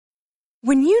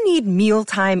When you need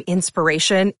mealtime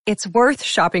inspiration, it's worth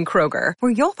shopping Kroger,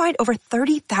 where you'll find over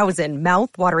 30,000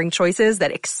 mouth-watering choices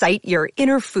that excite your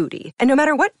inner foodie. And no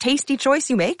matter what tasty choice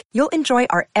you make, you'll enjoy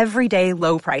our everyday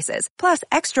low prices, plus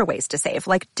extra ways to save,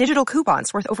 like digital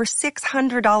coupons worth over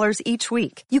 $600 each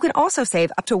week. You can also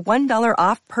save up to $1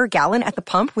 off per gallon at the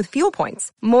pump with fuel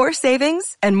points. More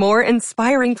savings and more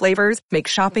inspiring flavors make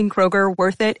shopping Kroger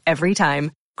worth it every time.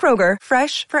 Kroger,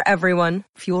 fresh for everyone.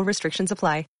 Fuel restrictions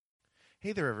apply.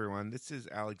 Hey there, everyone. This is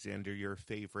Alexander, your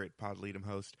favorite Podleadum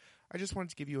host. I just wanted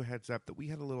to give you a heads up that we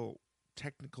had a little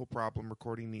technical problem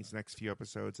recording these next few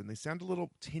episodes, and they sound a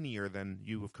little tinnier than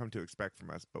you have come to expect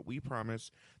from us, but we promise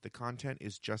the content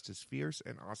is just as fierce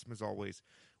and awesome as always.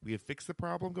 We have fixed the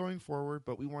problem going forward,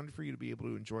 but we wanted for you to be able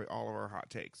to enjoy all of our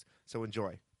hot takes. So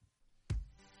enjoy.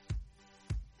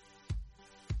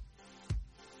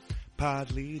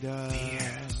 Podleadum.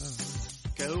 Yes.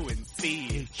 Go and see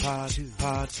it.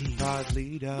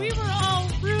 Podleadum. We were all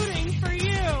rooting for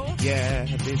you. Yeah,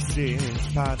 this is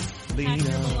Pack your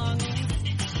Podleadum. belongings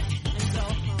and go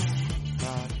home.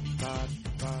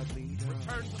 Podleadum.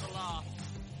 Return to the law.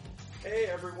 Hey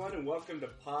everyone, and welcome to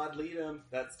Podleadum.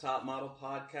 That's Top Model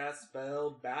Podcast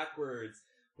spelled backwards,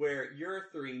 where your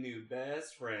three new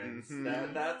best friends.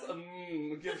 That's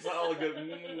gives all a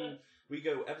good. We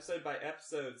go episode by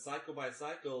episode, cycle by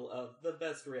cycle of the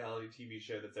best reality TV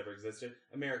show that's ever existed,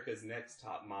 America's Next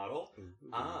Top Model.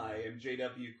 I am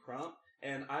JW Crump,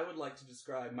 and I would like to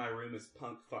describe my room as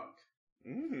punk funk.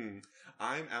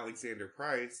 I'm Alexander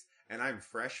Price, and I'm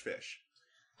Fresh Fish.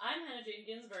 I'm Hannah Jane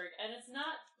Ginsburg, and it's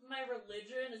not my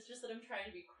religion, it's just that I'm trying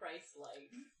to be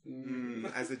Christ-like.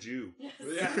 As a Jew. Yes.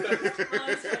 Yeah. I'm trying to be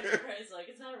Christ-like.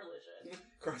 It's not a religion.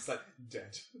 Christ, like,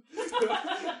 dead.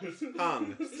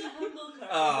 Hung. Just a humble card.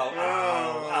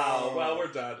 Oh, well, we're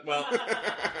done. Well,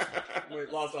 we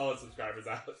lost all our subscribers,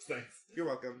 Alex. Thanks. You're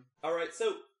welcome. All right,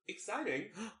 so exciting.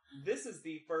 This is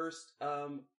the first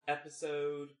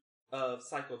episode of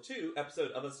Cycle 2,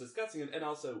 episode of us discussing it, and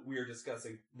also we're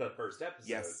discussing the first episode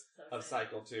Yes. of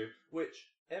Cycle 2, which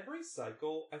every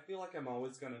cycle, I feel like I'm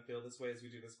always going to feel this way as we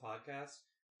do this podcast.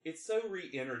 It's so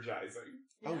re-energizing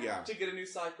Oh, yeah. to get a new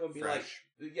cycle and be Fresh.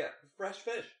 like, yeah, fresh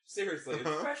fish. Seriously. It's,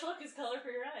 Fresh look is color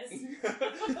for your eyes.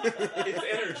 it's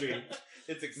energy.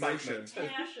 It's excitement. Motion.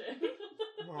 Passion.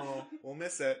 Oh, we'll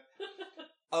miss it.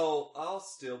 Oh, I'll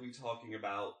still be talking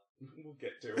about... We'll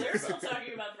get to it. They're still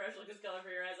talking about fresh look is color for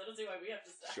your eyes. I don't see why we have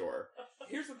to stop. Sure.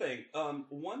 Here's the thing.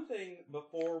 One thing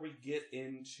before we get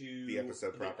into The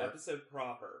episode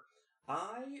proper.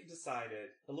 I decided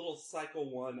a little Cycle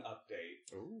 1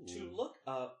 update Ooh. to look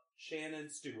up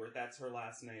Shannon Stewart. That's her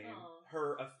last name. Aw.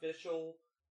 Her official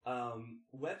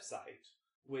website,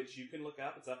 which you can look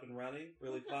up. It's up and running.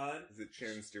 Really fun. Is it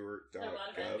shannonstewart.gov? A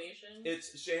lot of animation. It's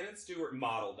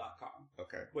ShannonStewartModel.com.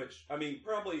 Okay. Which, I mean,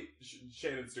 probably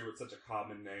Shannon Stewart's such a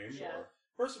common name. Yeah. Sure.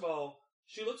 First of all,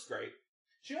 she looks great.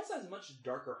 She also has much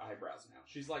darker eyebrows now.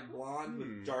 She's like blonde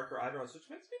with darker eyebrows, which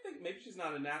makes me think maybe she's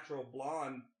not a natural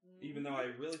blonde, even though I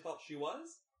really thought she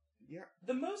was. Yeah.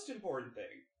 The most important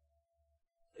thing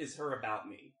is her About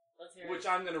Me, Let's hear which it.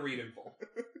 I'm going to read in full.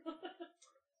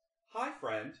 Hi,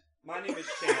 friend. My name is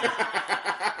Shannon.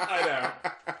 I know.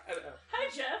 Hi,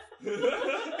 Jeff.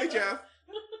 Hey, Jeff.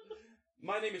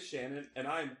 My name is Shannon, and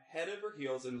I am head over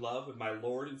heels in love with my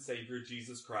Lord and Savior,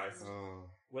 Jesus Christ. Oh.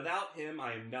 Without him,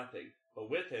 I am nothing,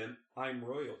 but with him, I am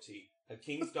royalty, a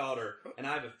king's daughter, and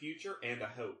I have a future and a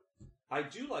hope. I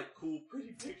do like cool,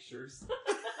 pretty pictures,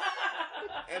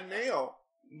 And nail.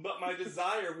 but my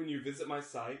desire when you visit my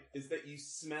site is that you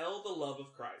smell the love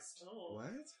of Christ. Oh.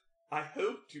 What? I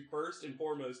hope to first and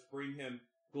foremost bring him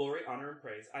glory, honor, and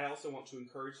praise. I also want to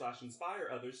encourage/inspire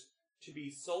others to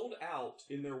be sold out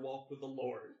in their walk with the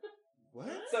Lord. What?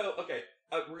 So, okay,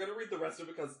 we're gonna read the rest of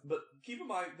it but keep in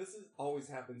mind, this is always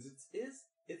happens. It's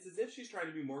as if she's trying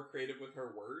to be more creative with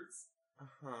her words,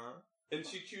 Uh-huh. and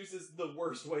she chooses the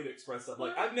worst way to express something.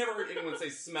 Like, I've never heard anyone say,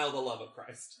 smell the love of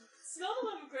Christ. Smell the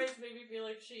Love of Christ made me feel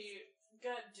like she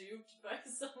got duped by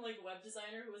some, like, web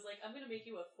designer who was like, I'm gonna make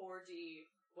you a 4D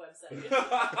website.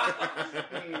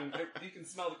 You can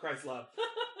smell the Christ love.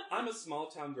 I'm a small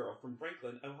town girl from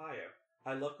Franklin, Ohio.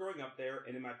 I love growing up there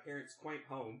and in my parents' quaint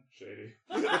home. Shady.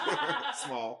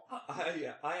 Small.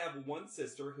 I have one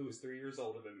sister who is 3 years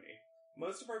older than me.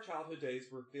 Most of our childhood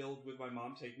days were filled with my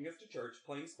mom taking us to church,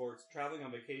 playing sports, traveling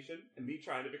on vacation, and me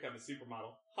trying to become a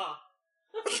supermodel. Ha!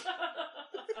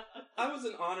 I was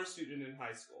an honor student in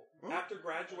high school. After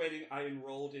graduating, I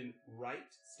enrolled in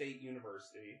Wright State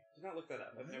University. Did not look that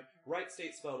up. Wright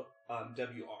State spelled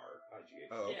W-R-I-G-H.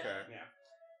 Oh, okay. Yeah.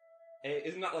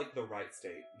 It's not like the right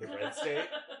state, the red state.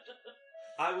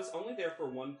 I was only there for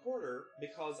 1 quarter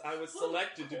because I was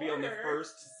selected to be on the quarter?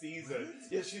 first season.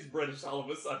 Yeah, she's British all of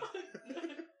a sudden.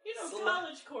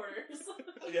 College quarters.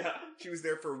 Yeah. She was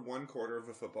there for 1 quarter of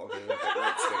a football game at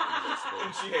Wright State University.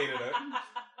 And she hated it.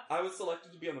 I was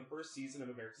selected to be on the first season of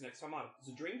America's Next Top Model. It's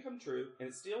a dream come true, and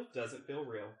it still doesn't feel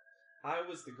real. I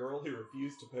was the girl who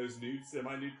refused to pose nude,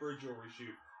 semi-nude for a jewelry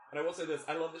shoot. And I will say this,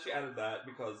 I love that she added that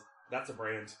because that's a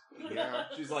brand. Yeah.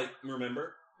 She's like,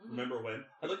 remember? Remember when?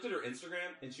 I looked at her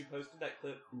Instagram, and she posted that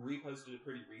clip, reposted it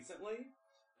pretty recently,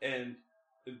 and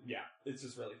yeah, it's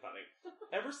just really funny.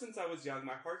 Ever since I was young,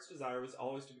 my heart's desire was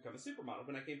always to become a supermodel.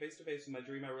 When I came face to face with my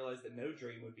dream, I realized that no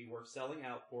dream would be worth selling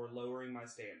out for lowering my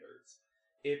standards.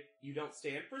 If you don't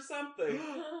stand for something,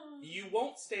 you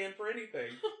won't stand for anything.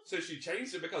 So she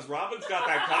changed it because Robin's got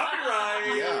that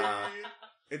copyright. Yeah.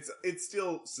 It's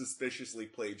still suspiciously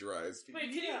plagiarized.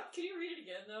 Wait, can you read it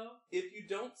again, though? If you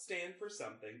don't stand for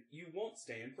something, you won't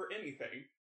stand for anything.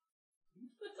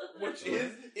 Which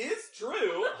Sure. is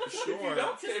true. If you Sure.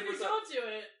 don't Because stand if for you something... don't do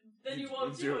it, then you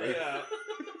won't do it. Yeah.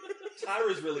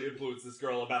 Tyra's really influenced this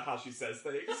girl about how she says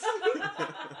things.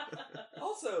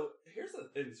 Also, here's an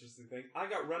interesting thing. I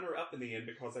got runner-up in the end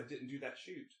because I didn't do that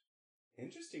shoot.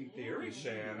 Interesting theory,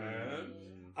 Shannon.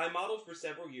 I modeled for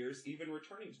several years, even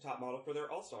returning to Top Model for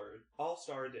their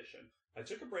All-Star edition. I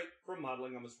took a break from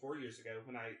modeling almost 4 years ago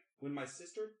when my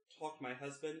sister talked my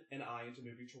husband and I into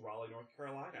moving to Raleigh, North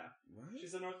Carolina. What?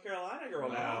 She's a North Carolina girl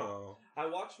now. Wow. I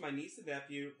watched my niece and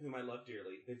nephew, whom I love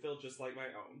dearly. They feel just like my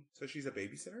own. So she's a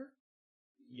babysitter?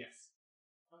 Yes.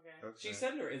 Okay. Okay. She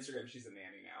said in her Instagram she's a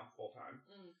nanny now, full time.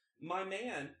 Mm. My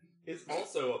man was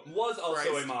also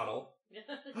Christ. a model.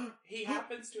 He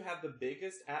happens to have the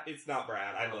biggest... it's not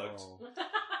Brad, I looked. Oh.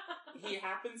 He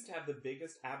happens to have the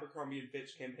biggest Abercrombie &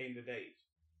 Fitch campaign to date.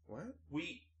 What?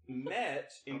 We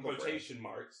met, in Uncle Fred. quotation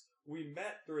marks, we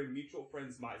met through a mutual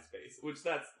friend's MySpace, which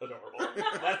that's adorable.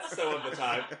 That's so of the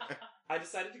time. I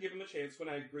decided to give him a chance when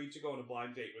I agreed to go on a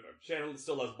blind date with him. Shannon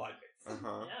still loves blind dates.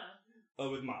 Uh-huh. Yeah.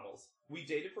 With models. We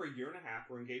dated for 1.5 years,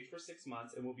 we're engaged for 6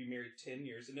 months, and we'll be married 10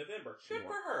 years in November. Good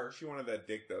for her. She wanted that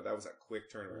dick, though. That was a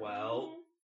quick turnaround. Well,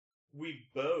 we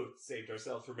both saved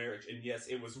ourselves for marriage, and yes,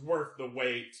 it was worth the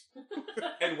wait.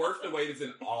 And worth the wait is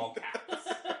in all caps.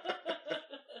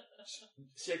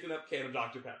 Shaking up can of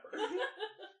Dr. Pepper.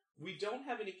 We don't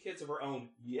have any kids of our own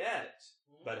yet,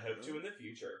 but hope to in the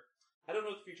future. I don't know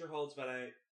what the future holds,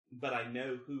 but I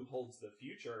know who holds the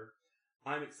future.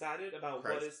 I'm excited about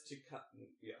Christ. what is to come.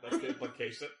 Yeah, that's the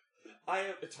implication. I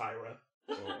am Tyra.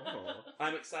 Oh.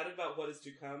 I'm excited about what is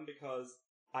to come because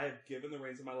I have given the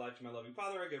reins of my life to my loving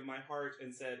Father. I give my heart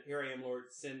and said, "Here I am, Lord.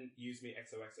 Send, use me,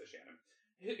 XOXO Shannon."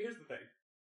 Here's the thing.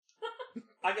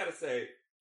 I gotta say,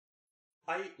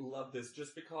 I love this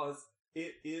just because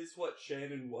it is what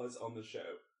Shannon was on the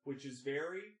show, which is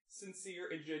very sincere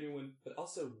and genuine, but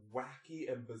also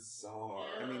wacky and bizarre.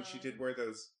 I mean, she did wear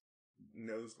those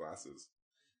nose glasses.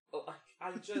 Oh,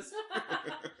 I just...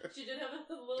 She did have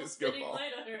a little Disco spinning ball.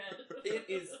 light on her head. It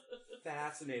is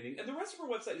fascinating. And the rest of her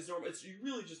website is normal. It's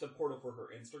really just a portal for her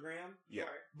Instagram. Yeah.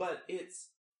 But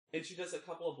and she does a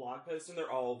couple of blog posts, and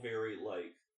they're all very,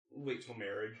 like, wait till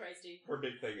marriage. Christy. Her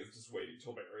big thing is just waiting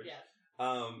till marriage.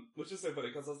 Yeah. Which is so funny,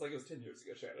 because I was like, it was 10 years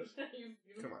ago, Shannon.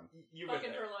 You've Come on. You been get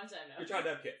fucking there. for a long time now. You're trying to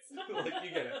have kids. Like, you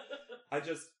get it.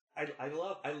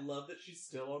 I love that she's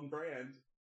still on brand.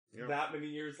 Yeah. That many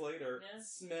years later. Yeah.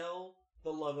 Smell the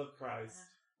love of Christ.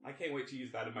 I can't wait to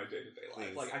use that in my day-to-day life.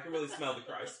 Please. Like, I can really smell the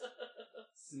Christ.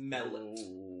 Smell it.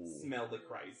 Ooh. Smell the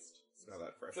Christ. Smell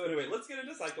that fresh. So anyway, let's get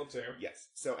into cycle 2. Yes.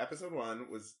 So episode 1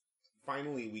 was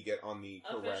finally we get on the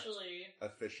correct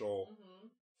official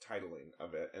titling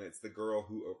of it, and it's the girl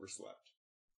who overslept.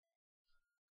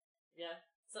 Yeah,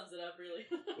 sums it up really.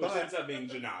 Which ends up being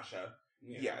Janasha.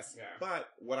 Yeah. Yes. Yeah. But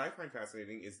what I find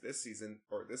fascinating is this season,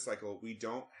 or this cycle, we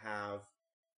don't have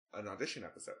an audition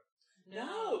episode.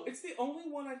 No, it's the only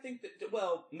one I think that,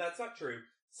 well, that's not true.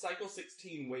 Cycle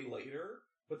 16 way later,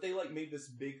 but they, like, made this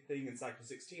big thing in Cycle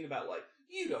 16 about, like,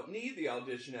 you don't need the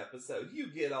audition episode.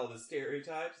 You get all the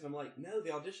stereotypes. And I'm like, no,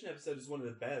 the audition episode is one of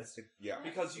the best. Yeah.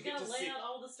 Because you get gotta to lay see... out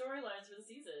all the storylines for the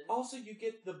season. Also, you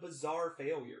get the bizarre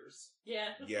failures.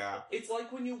 Yeah. Yeah. It's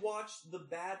like when you watch the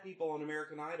bad people on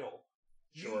American Idol.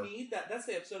 Sure. You need that. That's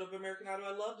the episode of American Idol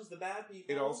I loved, is the bad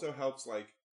people. It also helps, like,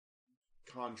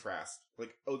 contrast.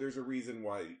 Like, oh, there's a reason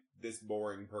why this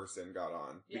boring person got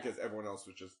on. Yeah. Because everyone else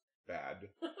was just bad.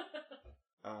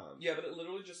 Yeah, but it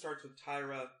literally just starts with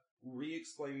Tyra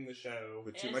re-explaining the show.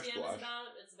 With too And much TM blush.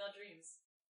 it's about dreams.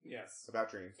 Yes. About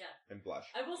dreams. Yeah. And blush.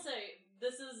 I will say,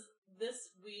 this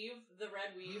weave, the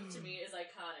red weave, to me is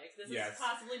iconic. This Yes. is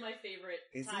possibly my favorite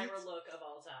Is Tyra it? look of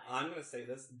all time. I'm going to say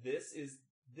this. This is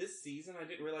this season, I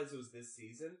didn't realize it was this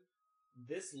season.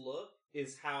 This look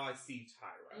is how I see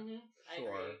Tyra. Mm-hmm. I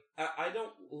Sure. agree. I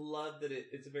don't love that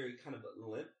it's a very kind of a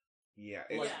limp, Yeah,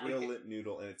 it's Yeah. real lip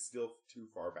noodle, and it's still too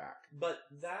far back. but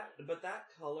that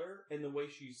color and the way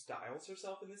she styles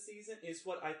herself in this season is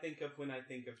what I think of when I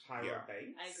think of Tyra Yeah.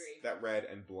 Banks. I agree. That red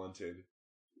and blunted.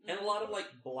 And a lot of like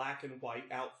black and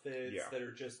white outfits Yeah. that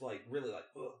are just like really like,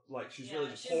 ugh, like she's Yeah,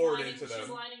 really just she's poured lining, into them. She's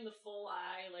lining the full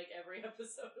eye like every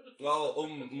episode. Oh,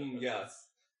 yes.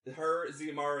 Her,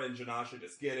 Ziamara, and Janasha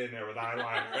just get in there with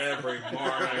eyeliner every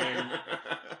morning.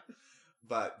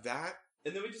 But that,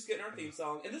 And then we just get in our theme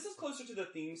song. And this is closer to the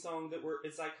theme song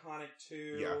it's iconic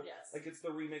too. Yeah. Yes. Like it's the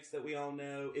remix that we all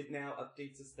know. It now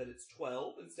updates us that it's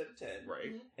 12 instead of 10.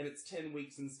 right? Mhm. And it's 10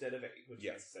 weeks instead of 8, which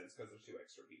Yes. makes sense because there's 2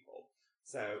 extra people.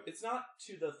 So it's not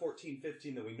to the 14,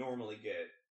 15 that we normally get,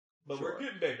 but Sure. we're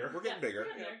getting bigger. We're getting bigger. we're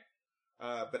getting there.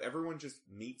 But everyone just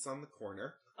meets on the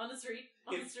corner, On the street.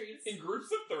 On the streets. In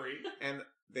groups of 3. and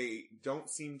they don't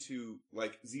seem to,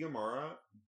 like, Ziamara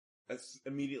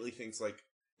immediately thinks, like,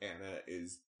 Anna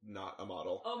is not a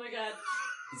model. Oh my god.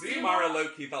 Ziamara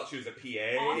low-key thought she was a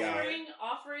PA.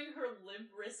 Offering her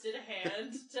limp-wristed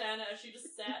hand to Anna as she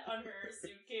just sat on her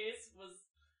suitcase was...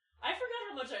 I forgot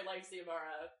how much I liked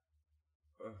Ziamara.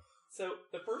 So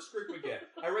the first group we get,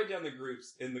 I write down the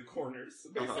groups in the corners,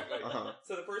 basically.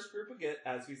 So the first group we get,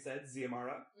 as we said,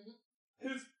 Ziamara,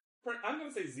 who's, I'm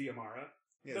going to say Ziamara.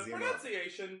 Yeah, The Ziamara.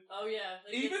 pronunciation, Oh yeah.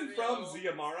 Like, even it's from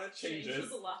real. Ziamara,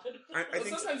 changes. a lot. I Well,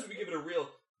 think sometimes we give it a real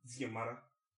Ziamara.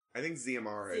 I think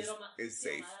Ziamara is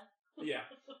safe. Yeah.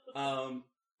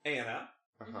 Anna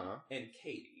Uh-huh. and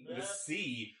Katie. The Yeah.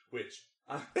 C, which...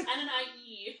 And an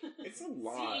IE. It's a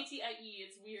lot. C-A-T-I-E.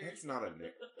 It's weird. It's not a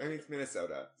nick. I mean, it's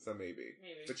Minnesota, so maybe.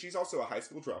 Maybe. But she's also a high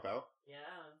school dropout. Yeah.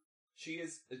 She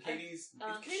is... Katie's...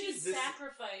 She Katie's this...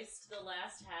 sacrificed the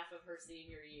last half of her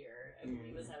senior year, I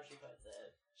believe is how she puts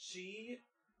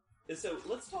it. So,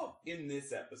 let's talk in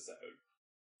this episode.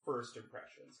 First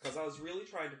impressions. Because I was really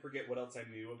trying to forget what else I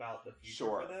knew about the future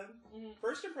Sure. for them. Mhm.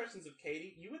 First impressions of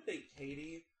Katie. You would think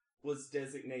Katie was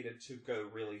designated to go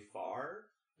really far.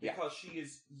 Yeah. Because she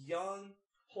is young,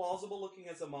 plausible looking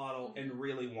as a model, and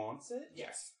really wants it.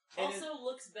 Yes. And Also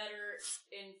looks better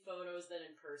in photos than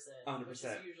in person. 100%. Which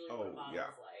is usually what models yeah.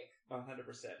 like.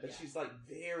 100%. But Yeah. she's like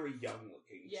very young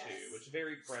looking Yes. too, which is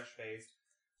very fresh faced.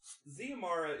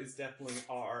 Ziamara is definitely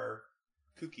our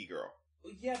Kooky girl.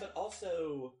 yeah, but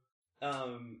also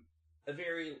a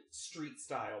very street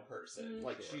style person. Mhm.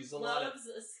 Like Sure. she's a lot of Loves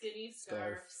a skinny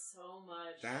scarf so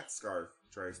much. That scarf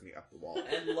drives me up the wall.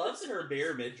 and loves her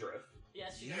bare midriff.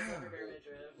 Yes, she Yeah. does have a bare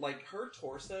midriff. Like her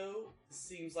torso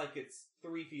seems like it's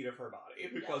 3 feet of her body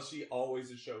because she always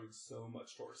is showing so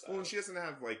much torso. Well, and she doesn't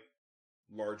have, like,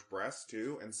 large breasts,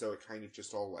 too, and so it kind of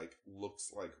just all, like,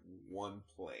 looks like one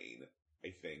plane, I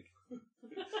think.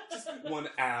 Just one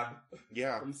ab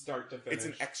Yeah. from start to finish. It's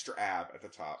an extra ab at the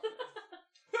top.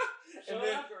 Show and it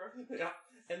then, off, girl. yeah,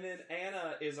 and then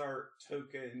Anna is our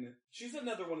token. She's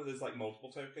another one of those like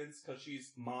multiple tokens because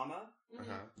she's mama, Mhm.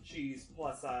 Uh-huh. she's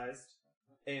plus sized,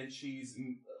 and she's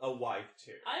a wife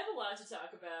too. I have a lot to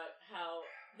talk about how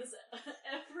this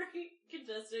every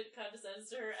contestant condescends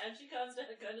to her, and she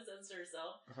condescends to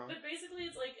herself. Uh-huh. But basically,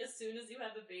 it's like as soon as you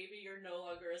have a baby, you're no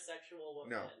longer a sexual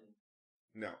woman.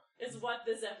 No. Is what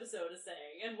this episode is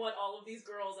saying, and what all of these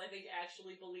girls, I think,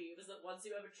 actually believe is that once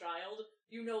you have a child,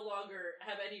 you no longer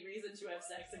have any reason to have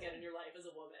sex again in your life as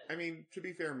a woman. I mean, to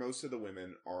be fair, most of the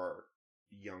women are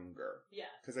younger. Yeah.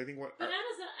 Because I think what... But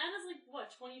Anna's like,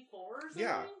 what, 24 or something?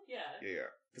 Yeah. Yeah. Yeah.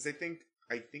 Because I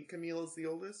think Camille is the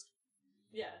oldest,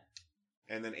 Yeah.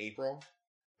 and then April,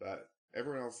 but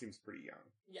everyone else seems pretty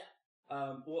young. Yeah.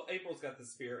 Well, April's got the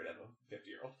spirit of a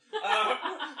 50-year-old.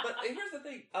 But here's the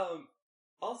thing.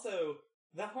 Also,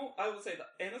 I would say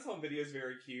that Anna's home video is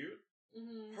very cute.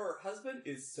 Mm-hmm. Her husband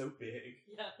is so big.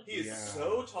 Yeah. He is Yeah.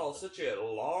 so tall, such a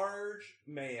large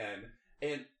man.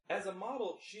 And as a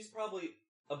model, she's probably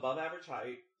above average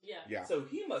height. Yeah. Yeah. So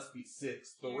he must be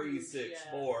 6'3", Huge,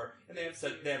 6'4", and they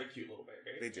have a cute little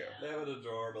baby. They do. Yeah. They have an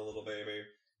adorable little baby.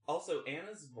 Also,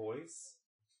 Anna's voice,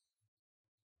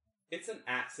 it's an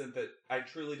accent that I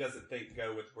truly doesn't think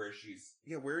go with where she's...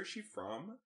 Yeah, where is she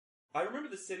from? I remember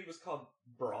the city was called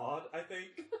Broad, I think.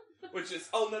 Which is...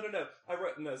 Oh,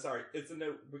 no. Sorry. It's a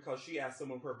note because she asked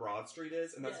someone where Broad Street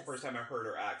is, and that's Yes. the first time I heard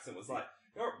her accent was like,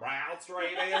 you know where Broad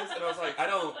Street is? And I was like, I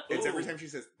don't... It's every ooh. time she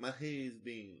says, my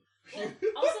husband. Well,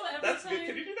 also, every That's time... good.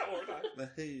 Can you do that one more time? My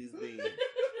husband. But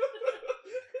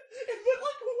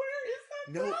like, where is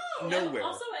that No, from? nowhere.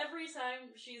 Also, every time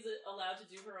she's allowed to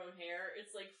do her own hair,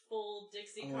 it's like full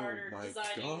Dixie Oh Carter my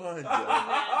designing. God.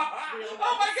 Real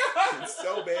Oh my god! It's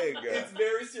so big. It's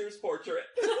very serious portrait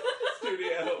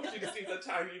studio. She just needs a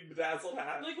tiny bedazzled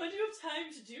hat. Like, when do you have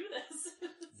time to do this?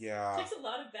 Yeah. It takes a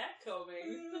lot of back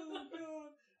combing. Oh,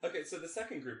 God. Okay, so the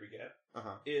second group we get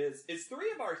Uh-huh. is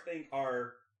three of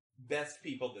our best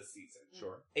people this season.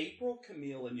 Sure. April,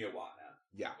 Camille, and Joanna.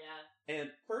 Yeah. Yeah.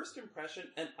 And first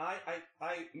impression, and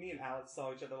me and Alex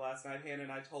saw each other last night, Hannah,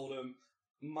 and I told him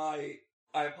I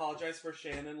apologize for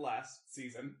Shannon last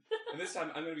season. And this time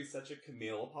I'm going to be such a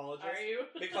Camille apologist. Are you?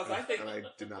 Because I think And I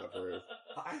did not approve.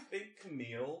 I think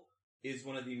Camille is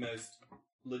one of the most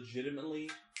legitimately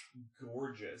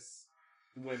gorgeous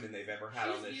women they've ever had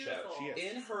She's on this beautiful. show. She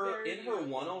is. In She's her very beautiful.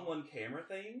 one-on-one camera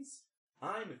things,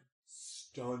 I'm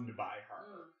stunned by her.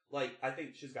 Mm. Like, I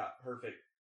think she's got perfect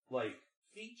like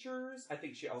features. I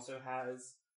think she also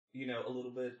has, a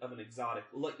little bit of an exotic,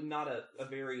 like not a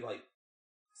very like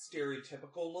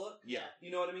stereotypical look. Yeah.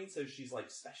 You know what I mean? So she's like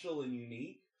special and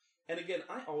unique. And again,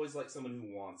 I always like someone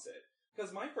who wants it.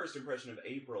 Because my first impression of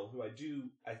April, who I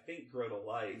think grow to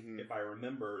like, Mhm. if I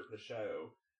remember the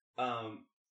show,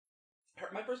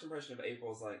 my first impression of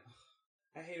April is like,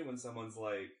 I hate it when someone's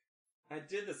like, I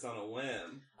did this on a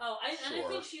whim. Oh, and I Sure.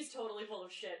 think she's totally full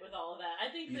of shit with all of that. I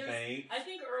think You think? I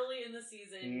think early in the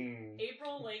season, Mm.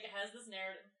 April like has this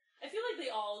narrative. I feel like they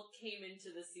all came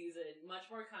into the season much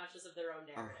more conscious of their own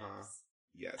narratives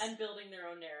Yes. and building their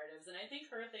own narratives. And I think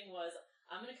her thing was,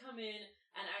 I'm gonna come in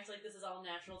and act like this is all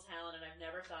natural talent and I've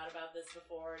never thought about this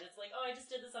before. And it's like, oh, I just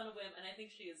did this on a whim. And I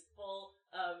think she is full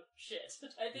of shit.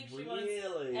 I think she wants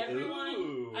Really? everyone.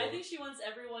 Ooh. I think she wants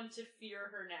everyone to fear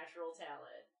her natural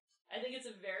talent. I think it's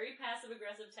a very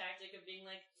passive-aggressive tactic of being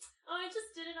like, oh, I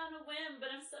just did it on a whim, but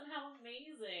I'm somehow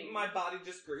amazing. My body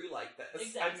just grew like this.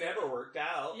 Exactly. I've never worked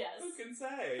out. Yes. Who can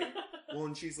say? Well,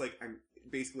 and she's like, I'm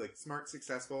basically like smart,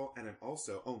 successful, and I'm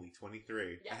also only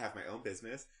 23. Yeah. I have my own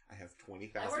business. I have I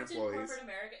 20,000 worked in employees. corporate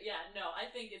America. Yeah, no,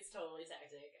 I think it's totally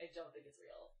tactic. I don't think it's real.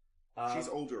 She's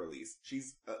older, at least.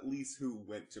 She's at least who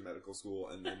went to medical school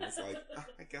and then was like,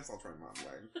 I guess I'll try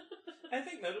modeling. I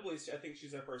think notably, I think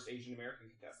she's our first Asian American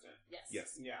contestant. Yes.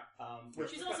 Yes. Yeah.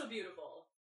 She's also beautiful.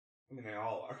 I mean, they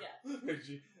all are. Yeah.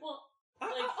 She- Well,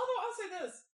 although like- I'll say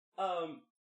this,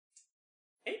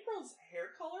 April's hair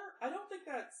color, I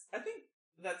think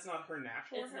that's not her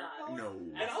natural It's hair not. color.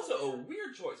 No. And also a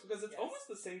weird choice because it's Yes. almost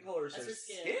the same color as As her her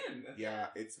skin. skin. Yeah,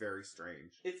 it's very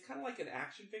strange. It's kind of like an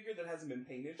action figure that hasn't been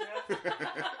painted yet,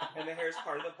 and the hair's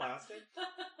part of the plastic.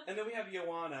 And then we have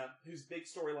Joanna, whose big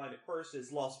storyline at first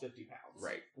is lost 50 pounds.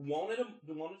 Right. Wanted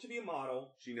to be a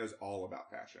model, She knows all about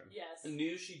fashion. yes.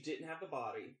 knew she didn't have the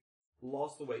body,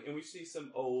 lost the weight, and we see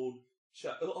some old,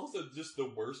 also just the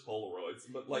worst Polaroids,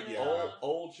 but like Yeah.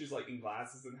 old, she's like in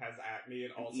glasses and has acne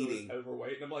and also Eating. is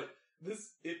overweight, and I'm like,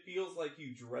 it feels like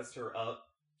you dressed her up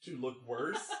to look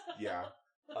worse. Yeah.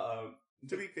 um,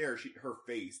 To be fair, her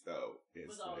face, though, is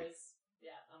was like, always,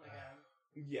 yeah, oh my god.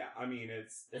 yeah, I mean,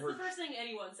 it's That's her, the first thing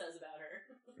anyone says about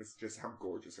her. it's just how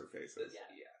gorgeous her face is.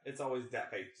 Yeah. it's always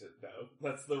that face to know.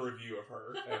 That's the review of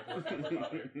her.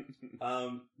 Everybody.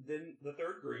 Then the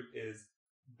third group is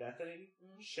Bethany,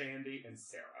 Shandy, and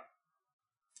Sarah.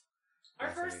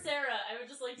 Our first Fascinating. Sarah, I would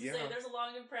just like to say Yeah. there's a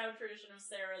long and proud tradition of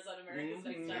Sarahs on America's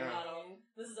Next Top Yeah. Model.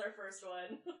 This is our first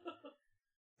one.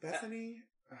 Bethany,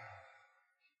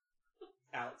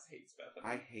 Alex hates Bethany.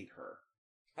 I hate her.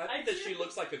 I think I that do- she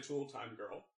looks like a Tool Time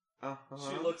girl. Uh-huh.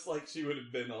 She looks like she would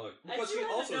have been on. I Because do she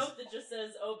have also a note that just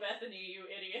says, "Oh, Bethany, you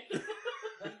idiot."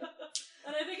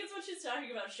 And I think it's when she's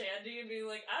talking about Shandy and being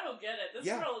like, I don't get it. This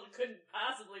Yeah. girl couldn't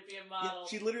possibly be a Yeah, model.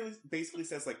 she literally basically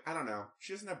says, like, I don't know.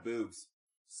 She doesn't have boobs.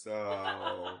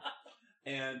 So,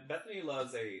 And Bethany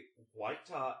loves a white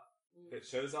top that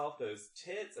shows off those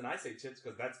tits, and I say tits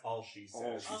because that's all she says.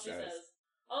 All she All she says. says.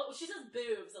 Oh, she says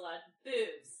boobs a lot.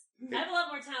 Boobs. I have a lot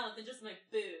more talent than just my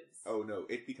boobs. oh no,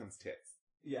 it becomes tits.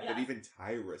 Yeah. But even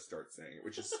Tyra starts saying it,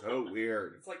 which is so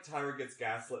weird. It's like Tyra gets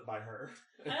gaslit by her.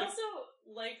 I also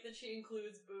like that she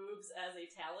includes boobs as a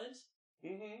talent.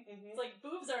 It's like,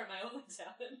 boobs aren't my only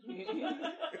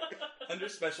talent. Under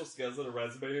special skills on a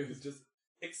resume is just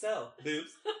excel.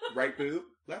 Boobs. Right boob,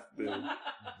 left boob,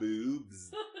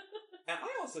 boobs. And I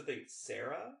also think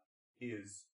Sarah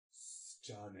is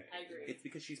stunning. I agree. It's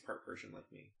because she's part Persian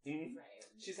like me. Mhm. Right.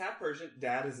 She's half Persian.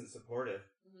 Dad isn't supportive.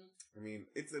 I mean,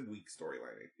 it's a weak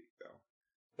storyline, I think, though.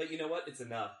 But you know what? It's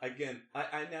enough. Again,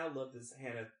 I now love this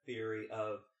Hannah theory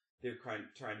of they're trying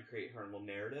to create her own little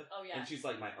narrative. Oh, yeah. And she's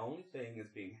like, my only thing is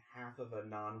being half of a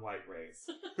non-white race.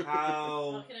 How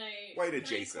How? can I, White can I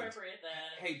adjacent. incorporate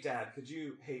that? Hey, Dad, could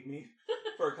you hate me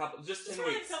for a couple, just 10 Just for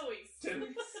like weeks? a couple weeks. 10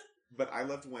 weeks. But I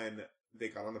loved when they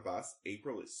got on the bus.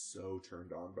 April is so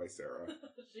turned on by Sarah.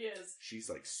 She is. She's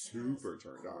like super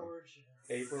turned on. Gorgeous.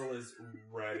 April is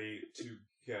ready to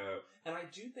go. And I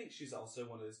do think she's also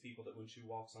one of those people that when she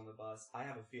walks on the bus, I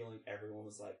have a feeling everyone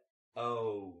was like,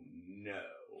 oh no.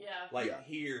 Yeah. Like, Yeah.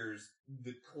 here's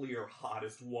the clear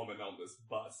hottest woman on this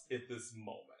bus at this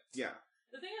moment. Yeah.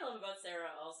 The thing I love about Sarah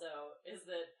also is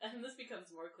that, and this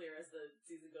becomes more clear as the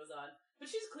season goes on, but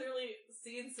she's clearly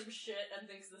seen some shit and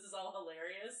thinks this is all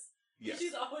hilarious. Yes.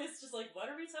 She's always just like, what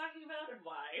are we talking about and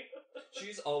why?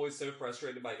 She's always so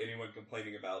frustrated by anyone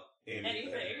complaining about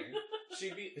anything.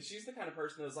 Anything. She's the kind of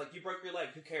person that's like, you broke your leg,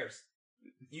 who cares?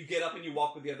 You get up and you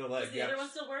walk with the other leg. Does the other one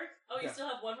still work? Oh, you Yeah. still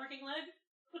have one working leg?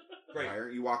 Great. Why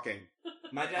aren't you walking?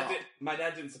 My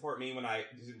dad didn't support me when I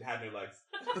didn't have no legs.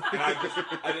 And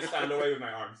I just found a way with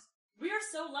my arms. We are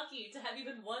so lucky to have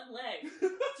even one leg.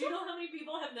 Do you know how many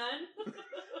people have none?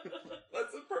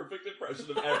 That's a perfect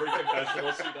impression of every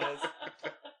confessional she does.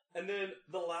 And then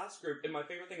the last group, and my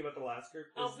favorite thing about the last group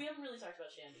is... Oh, we haven't really talked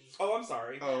about Shandy. Oh, I'm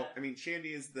sorry. Oh, I mean,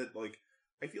 Shandy is the, like,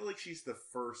 I feel like she's the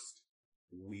first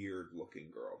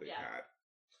weird-looking girl they've had.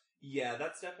 Yeah,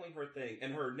 that's definitely her thing.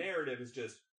 And her narrative is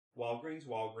just Walgreens,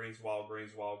 Walgreens,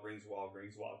 Walgreens, Walgreens,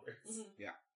 Walgreens, Walgreens. Mhm.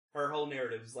 Yeah. Her whole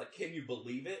narrative is like, can you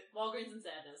believe it? Walgreens and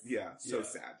sadness. Yeah, so Yeah.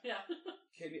 sad. Yeah.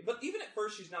 Can you? But even at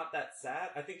first, she's not that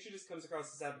sad. I think she just comes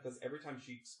across as sad because every time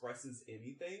she expresses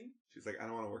anything, She's like, I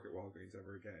don't want to work at Walgreens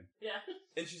ever again. Yeah.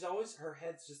 and she's always, her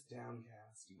head's just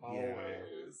downcast.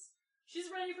 Always.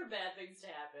 She's ready for bad things to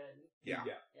happen. Yeah.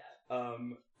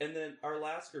 And then our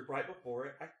last group right before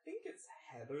it, I think it's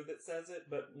Heather that says it,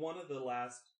 but one of the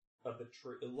last of the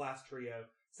last trio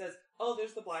says, "Oh,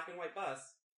 there's the black and white bus."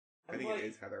 I I'm think like, it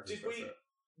is Heather who Did says it.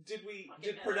 Fucking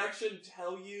did Heather. production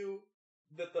tell you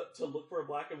that to look for a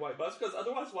black and white bus? Because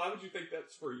otherwise, why would you think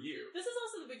that's for you? This is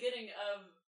also the beginning of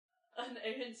an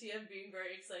ANTM being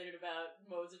very excited about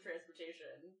modes of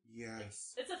transportation.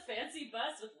 Yes. It's a fancy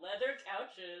bus with leather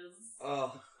couches.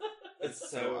 Oh, it's So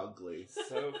so ugly.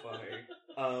 so funny.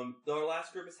 Our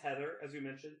last group is Heather, as we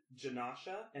mentioned,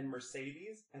 Janasha, and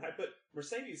Mercedes. And I put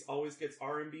Mercedes always gets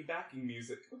R&B backing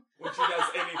music when she does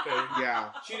anything.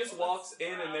 Yeah. She just walks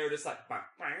in and they're just like, bow,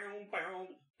 bow, bow,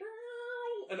 bow.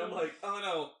 And I'm like, oh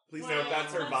no, Please no, no.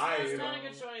 that's her That's vibe. not a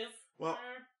good choice. Well,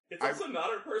 It's also not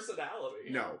her personality.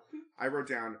 No. I wrote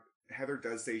down, Heather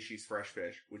does say she's fresh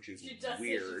fish, which is She does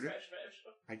weird. say she's fresh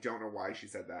fish. I don't know why she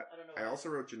said that. I don't know I why. also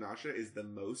wrote Janasha is the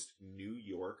most New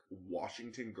York,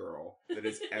 Washington girl that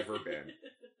has ever been.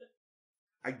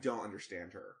 I don't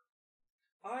understand her.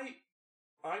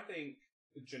 I think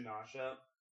Janasha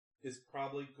is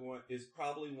probably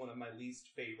one of my least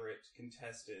favorite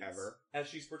contestants Ever. as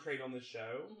she's portrayed on the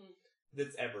show Mhm.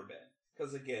 that's ever been.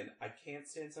 Because again, I can't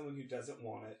stand someone who doesn't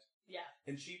want it, Yeah.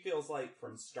 and she feels like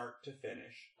from start to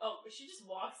finish. Oh, but she just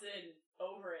walks in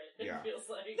over it. It Yeah. feels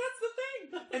like. That's the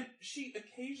thing. And she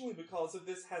occasionally, because of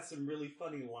this, has some really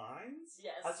funny lines.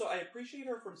 Yes. So I appreciate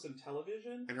her from some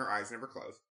television. And her eyes never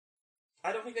close.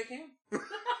 I don't think they can.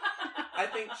 I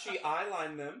think she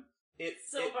eyelined them.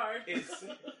 So hard. It's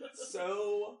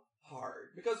so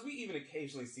hard. Because we even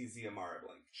occasionally see Ziamara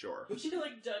blink. Sure. She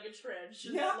like dug a trench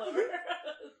in Yeah. that lower.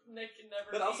 Nick can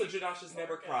never. But also be Janasha's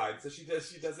never Okay. cried, so she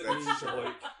doesn't mean to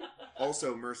blink.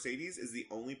 Also, Mercedes is the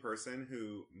only person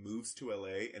who moves to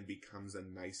LA and becomes a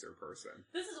nicer person.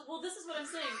 This is what I'm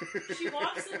saying. She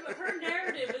walks in, but her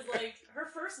narrative is like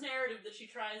her first narrative that she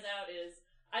tries out is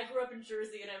I grew up in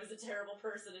Jersey and I was a terrible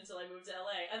person until I moved to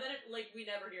LA, and then we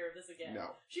never hear of this again.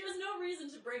 No. She has no reason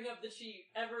to bring up that she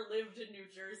ever lived in New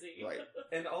Jersey. Right.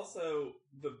 And also,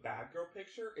 the bad girl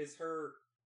picture is her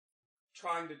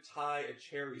trying to tie a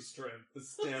cherry stem with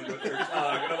her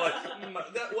tongue. And I'm like,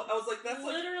 I was like, that's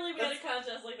like... Literally, we had a that's-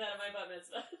 contest like that at my bat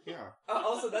mitzvah. Yeah.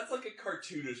 Also, that's like a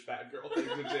cartoonish bad girl thing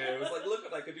to do. It's like, look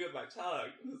what I could do with my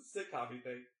tongue. It's a sitcom-y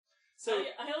thing. So,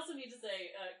 I also need to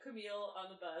say, Camille on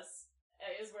the bus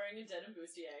is wearing a denim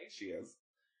bustier. She is.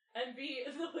 And B,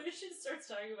 the way she starts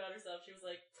talking about herself, she was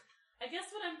like, I guess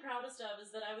what I'm proudest of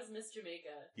is that I was Miss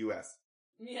Jamaica. U.S.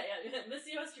 Yeah, Miss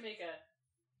US Jamaica.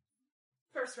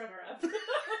 First runner-up.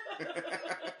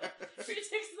 She takes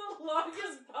the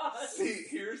longest pause see,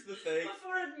 here's the thing.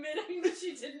 before admitting that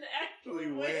she didn't actually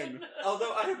Really win. win.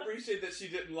 Although I appreciate that she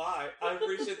didn't lie. I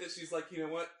appreciate that she's like, you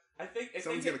know what? I think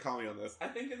Someone's gonna call me on this. I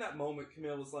think in that moment,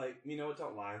 Camille was like, you know what?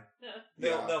 Don't lie.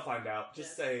 Yeah. They'll find out.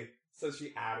 Just say. So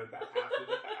she added that after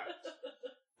the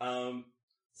fact.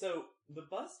 So the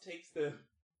bus takes them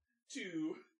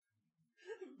to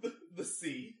the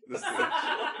sea. The sea. Essentially.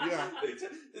 Yeah.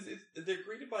 They're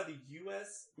greeted by the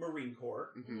U.S. Marine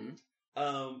Corps.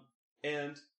 Mm-hmm.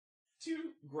 And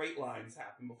two great lines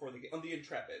happen before they get on the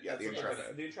Intrepid. Yeah, the That's what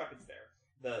Intrepid. The Intrepid's there.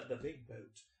 The big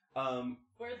boat.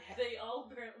 Where Heather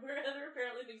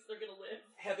apparently thinks they're gonna live.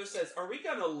 Heather says, "Are we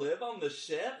gonna live on the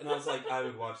ship?" And I was like, I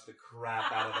would watch the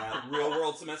crap out of that. Real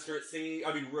world semester at sea.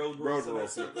 I mean, road world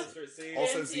semester at sea.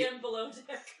 Also, NTM below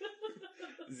deck.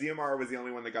 Ziamara was the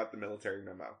only one that got the military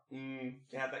memo.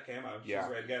 Yeah, that camo. She Yeah.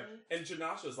 was ready to go. And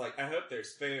Janasha was like, "I hope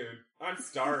there's food. I'm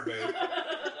starving." And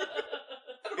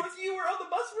I'm like, "You were on the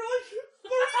bus for like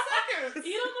 30 seconds."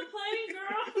 Eat on the plane,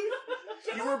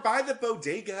 girl. You were by the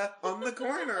bodega on the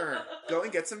corner. Go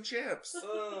and get some chips.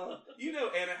 You know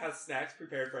Anna has snacks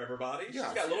prepared for everybody. Yeah.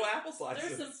 She's got little apple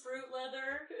slices. There's some fruit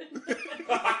leather.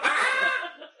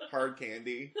 Hard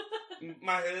candy.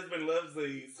 My husband loves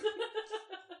these.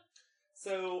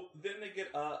 So then they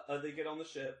get on the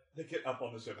ship. They get up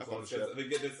on the ship. Up on the ship. They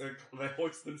get this. They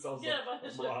hoist themselves Yeah, up. by the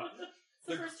ship. Blah. It's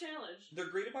the first challenge. They're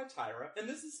greeted by Tyra, and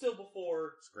this is still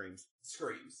before Screams.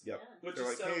 Screams. Yep. Yeah. Which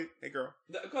They're is like, so hey girl.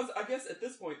 because I guess at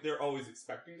this point they're always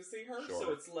expecting to see her, Sure.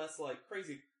 so it's less like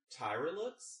crazy. Tyra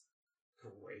looks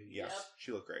great. Yes, Yep.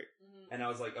 she looked great. Mhm. And I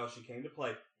was like, oh, she came to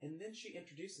play. And then she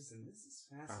introduces, and this is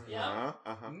fascinating. Yeah.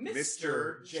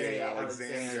 Mr. J.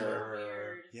 Alexander.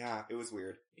 Weird. Yeah, it was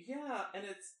weird. Yeah, and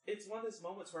it's one of those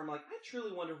moments where I'm like, I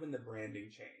truly wonder when the branding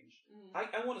changed. Mhm.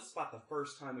 I want to spot the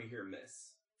first time we hear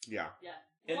Miss. Yeah. Yeah.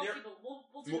 And We'll, they're- people,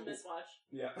 we'll do We'll- the miswatch.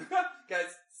 Yeah.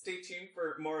 Guys, stay tuned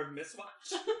for more of Miss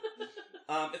Watch.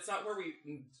 It's not where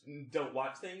we don't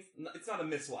watch things. It's not a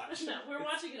Miss Watch. No, we're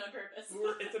watching it on purpose.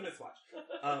 It's a Miss Watch.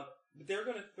 They're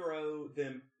going to throw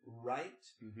them right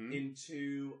Mm-hmm.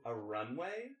 into a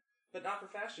runway, but not for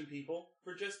fashion people,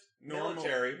 for just Normal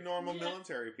military. Yeah.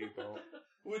 military people.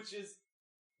 Which is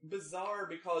bizarre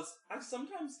because I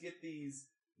sometimes get these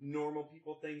normal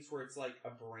people things where it's like a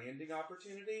branding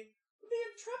opportunity. The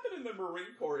Intrepid in the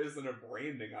Marine Corps isn't a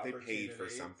branding They opportunity. paid for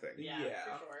something. Yeah, Yeah.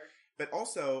 for sure. But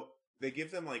also, they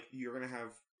give them, like, you're gonna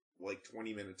have, like,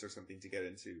 20 minutes or something to get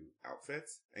into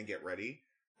outfits and get ready.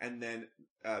 And then,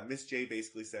 Miss J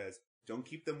basically says, don't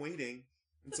keep them waiting.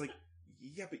 It's like,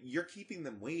 yeah, but you're keeping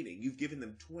them waiting. You've given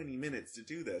them 20 minutes to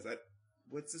do this.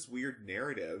 What's this weird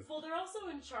narrative? Well, they're also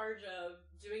in charge of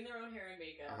doing their own hair and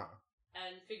makeup Uh-huh.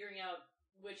 and figuring out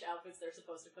which outfits they're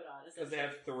supposed to put on. Because they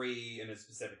have 3 in a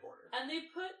specific order. And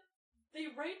they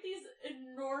write these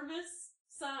enormous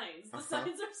signs. The Uh-huh.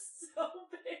 signs are so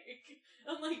big.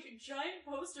 And like a giant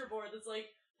poster board that's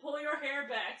like, pull your hair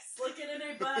back, slick it in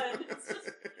a bun. It's just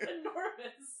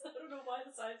enormous. I don't know why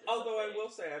the signs are Although so I big. will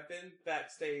say, I've been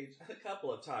backstage a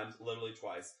couple of times, literally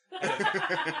twice.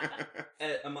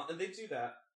 And they do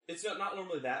that. It's not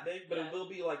normally that big, but Yeah. it will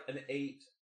be like an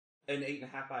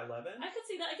 8.5 by 11. I could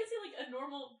see that. I could see like a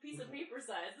normal piece of paper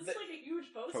size. This is like a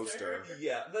huge poster. Poster.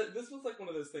 Yeah, this was like one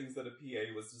of those things that a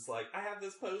PA was just like, I have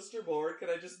this poster board, can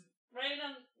I just... Right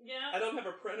on, yeah. I don't have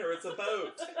a printer, it's a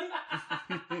boat.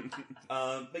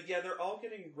 But yeah, they're all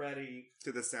getting ready.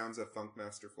 To the sounds of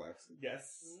Funkmaster Flex.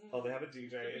 Yes. Mm. Oh, they have a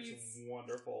DJ. The It's beats.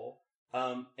 wonderful.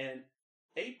 And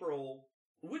April,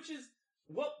 which is...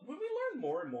 Well, when we learn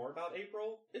more and more about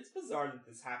April, it's bizarre that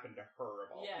this happened to her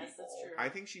of all Yes, people. that's true. I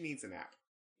think she needs a nap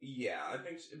Yeah, I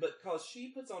think... because she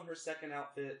puts on her second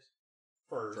outfit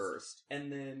first. And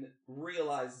then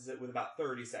realizes it with about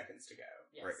 30 seconds to go.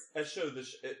 Yes.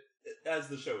 Right. As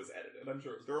the show is edited, I'm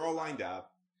sure. It's They're all lined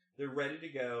up. They're ready to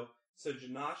go. So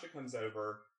Janasha comes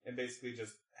over and basically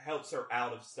just helps her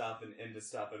out of stuff and into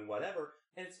stuff and whatever.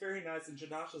 And it's very nice. And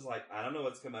Janasha's like, I don't know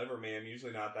what's come over me. I'm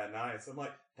usually not that nice. I'm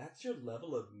like, that's your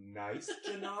level of nice,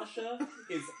 Janasha?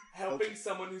 Is helping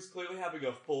someone who's clearly having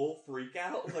a full freak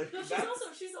out? Like, No, she's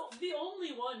that's... the only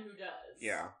one who does.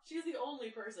 Yeah. She's the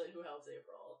only person who helps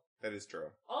April. That is true.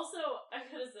 Also, I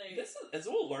gotta say, This is, as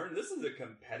we'll learn, this is a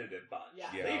competitive bunch. Yeah,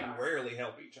 Yeah. They they are. rarely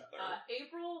help each other.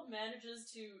 April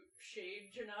manages to shade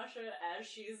Janasha as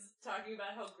she's talking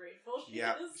about how grateful she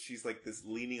Yeah, is. she's like this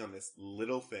leaning on this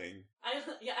little thing. I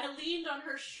leaned on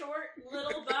her short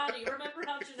little body. Remember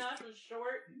how Janasha was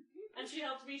short? And she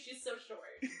helped me, she's so short.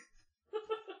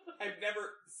 I've never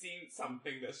seen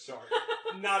something this short.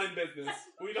 Not in business.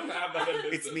 We don't have that in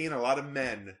business. It's me and a lot of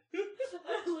men.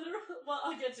 Literally, well,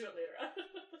 I'll get to it later.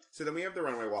 So then we have the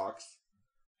runway walks.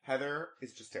 Heather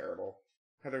is just terrible.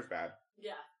 Heather's bad.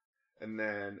 Yeah. And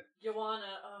then Joanna,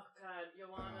 oh god,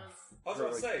 Joanna's... I was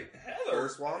going to say, Heather,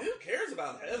 Horse walk? who cares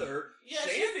about Heather? Yeah,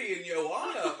 Shandy and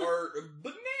Joanna are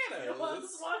bananas.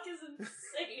 Joanna's walk is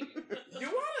insane.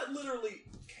 Joanna literally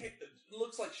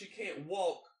looks like she can't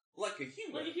walk like a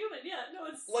human. Like a human, yeah. No,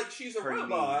 it's Like she's a Her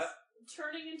robot.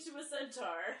 turning into a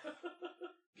centaur.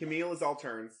 Camille is all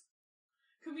turns.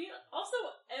 Camille, also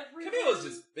everyone... Camille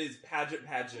is pageant.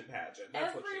 That's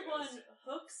everyone what she is.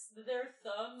 hooks their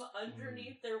thumb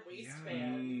underneath their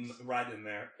waistband. Right in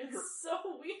there. It's so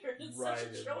weird. It's Right such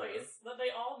in a there. choice that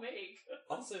they all make.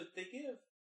 Also, they give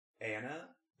Anna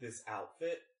this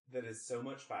outfit that is so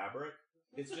much fabric.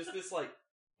 It's just this, like,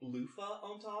 loofah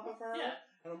on top of her. Yeah.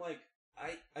 And I'm like,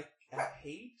 I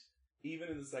hate, even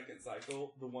in the second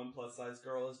cycle, the one plus size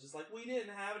girl is just like, we didn't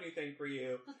have anything for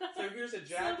you. So here's a So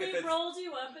jacket we that's... rolled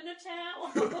you up in a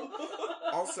towel.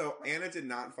 Also, Anna did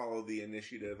not follow the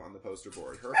initiative on the poster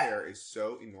board. Her hair is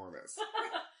so enormous.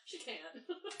 She can't.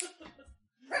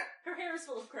 Her hair is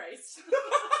full of Christ.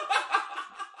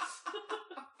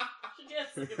 She can't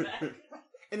stick it back.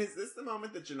 And is this the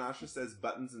moment that Janasha says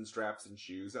buttons and straps and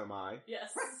shoes, oh my?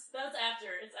 Yes, that's after.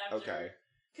 It's after. Okay.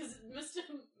 Because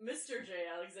Mr. J.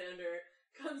 Alexander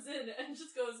comes in and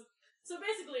just goes, so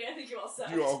basically, I think you all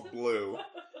sucked. You all blew.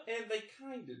 And they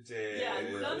kind of did. Yeah, They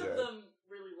really none did. of them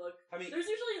really look... I mean, There's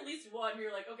usually at least one who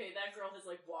you're like, okay, that girl has,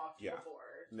 like, walked Yeah.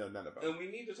 before. No, none of them. and we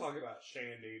need to talk about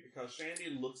Shandy, because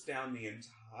Shandy looks down the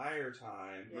entire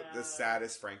time. The- Yeah. The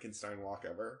saddest Frankenstein walk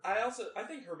ever. I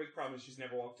think her big problem is she's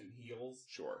never walked in heels.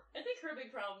 Sure. I think her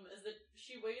big problem is that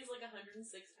she weighs like 106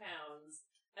 pounds,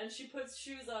 and she puts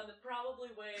shoes on that probably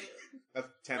weigh A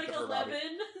tenth like of her 11, body.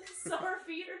 so her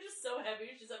feet are just so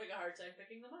heavy, she's having a hard time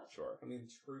picking them up. Sure. I mean,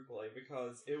 truthfully,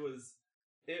 because it was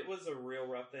a real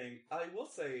rough thing. I will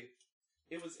say,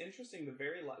 it was interesting,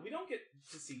 we don't get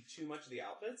to see too much of the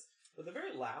outfits, but the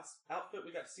very last outfit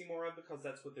we got to see more of, because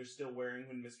that's what they're still wearing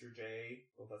when Mr. J...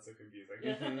 Well, that's so confusing.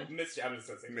 Yeah. Miss J, I'm just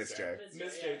gonna say Miss J.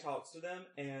 Miss J talks to them,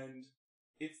 and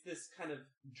it's this kind of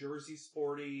Jersey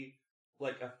sporty,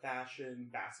 like a fashion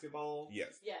basketball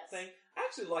Yes. Yes. thing. I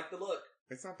actually like the look.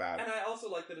 It's not bad. And I also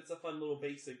like that it's a fun little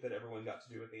basic that everyone got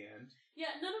to do at the end. Yeah,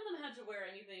 none of them had to wear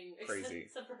anything Crazy.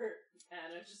 except for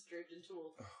Anna, just draped in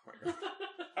tulle. Oh my god.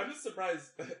 I'm just surprised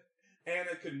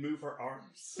Anna could move her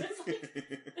arms.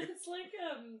 It's like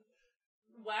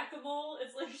whack-a-mole.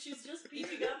 It's like she's just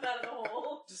peeping up out of the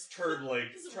hole. Just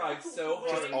turtling, Just trying so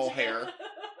hard. Just all hair.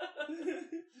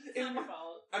 It's not your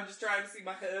fault. I'm just trying to see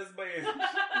my husband.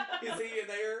 Is he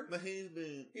there? My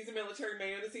husband. He's a military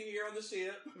man. Is he here on the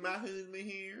ship? My husband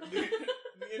here. Me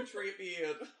and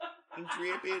Trippier. And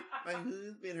Trippet. My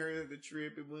husband heard of the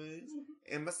Trippet was.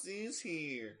 And my son's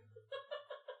here.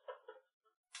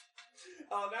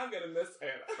 Oh, now I'm gonna miss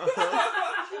Anna.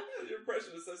 Your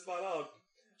impression is so spot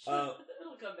on.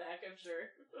 It'll come back, I'm sure.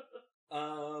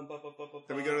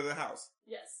 Then we go to the house.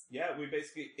 Yes. Yeah, we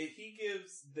basically... he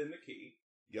gives them the key.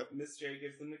 Yep. Miss J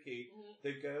gives them the key. Mhm.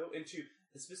 They go into,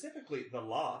 specifically, the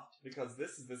loft, because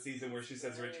this is the season where she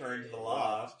says return to the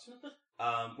loft,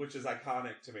 which is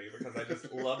iconic to me, because I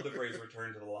just love the phrase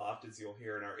return to the loft, as you'll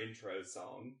hear in our intro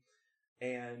song.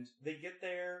 And they get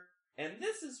there, and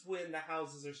this is when the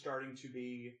houses are starting to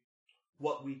be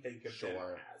what we think of them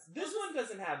Sure. as. This one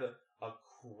doesn't have a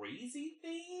crazy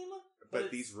theme, But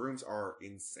it's- these rooms are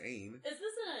insane. Is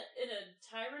this in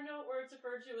a Tyra note where it's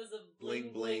referred to as a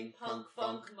Bling, bling bling, punk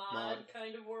punk, funk mod. mod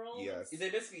kind of world? Yes. They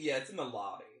basically, it's in the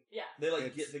lobby. Yeah. They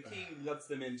It's- get the key lets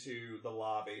them into the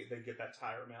lobby. They get that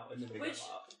tire mount, and then they Which go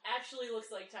up. actually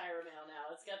looks like Tyra Mail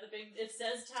now. It's got the big, it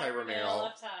says Tyra Tyra Mail Mail.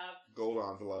 up top. Gold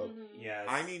envelope. Mhm. Yes.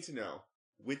 I need to know,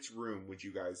 which room would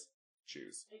you guys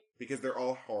choose? Because they're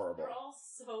all horrible. They're all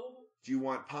so... Do you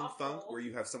want punk awful. funk where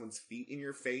you have someone's feet in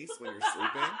your face when you're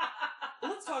sleeping?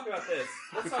 Let's talk about this.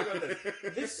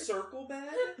 This circle bed.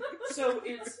 So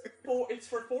it's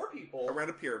for 4 people, Around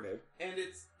a pyramid. and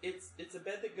it's a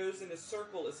bed that goes in a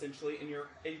circle essentially, and you're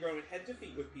going head to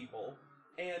feet with people.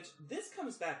 And this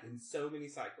comes back in so many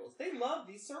cycles. They love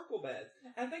these circle beds,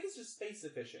 and I think it's just space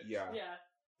efficient. Yeah. Yeah.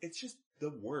 It's just the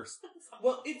worst. It's awful.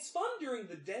 Well, it's fun during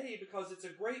the day because it's a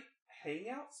great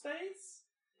hangout space.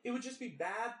 It would just be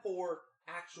bad for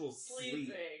actual sleep.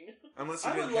 Sleeping. Unless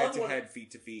I you're would doing head love to one- head,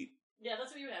 feet to feet Yeah, that's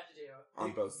what you would have to do.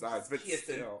 on both sides. But Yes,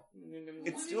 and- still,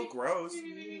 it's still gross.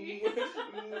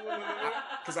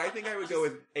 Because I think I would go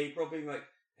with, April being like,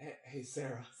 hey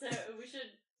Sarah, So we should...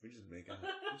 we just make out.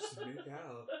 we should make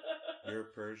out. You're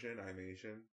Persian, I'm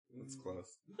Asian. It's Mm.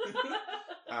 close.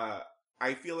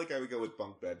 I feel like I would go with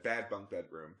bunk bed, bad bunk bed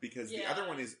room, because the Yeah. other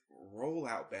one is roll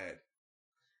out bed.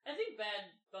 I think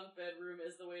bad bunk bedroom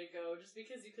is the way to go, just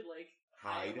because you could, like,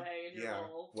 hide Hide. away in your Yeah.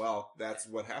 little... Well, that's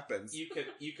what happens. You could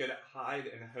hide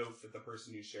and hope that the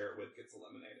person you share it with gets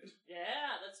eliminated.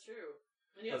 Yeah, that's true.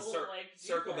 And you have A a little, like,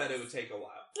 circle bed, it would duplex. take a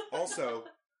while. Also,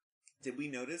 did we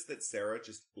notice that Sarah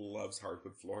just loves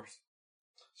hardwood floors?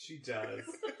 She does.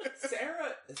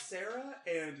 Sarah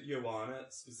and Joanna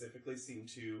specifically seem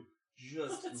to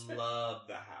just love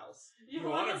the house.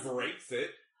 Joanna Joanna's- breaks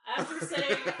it After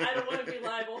saying, I don't want to be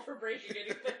liable for breaking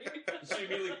anything. She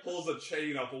immediately pulls a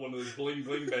chain off of one of those bling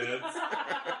bling beds.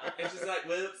 And she's like,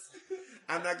 whoops.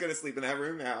 I'm not gonna sleep in that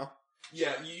room now.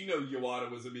 Yeah, you know Yawada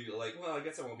was immediately like, well, I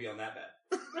guess I won't be on that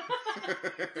bed.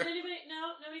 Did anybody?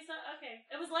 No, nobody saw. Okay,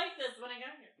 it was like this when I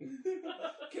got here.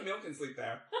 Camille can sleep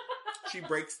there. She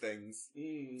breaks things.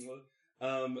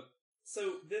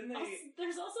 So then they...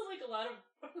 There's also like a lot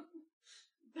of...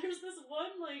 There's this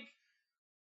one like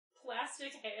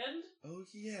plastic hand Oh,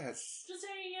 yes. just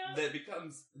hanging out. that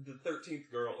becomes the 13th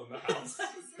girl in the house.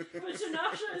 But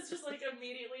Janasha is just like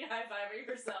immediately high-fiving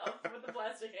herself with the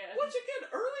plastic hand. Which again,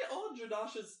 early on,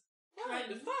 Janasha's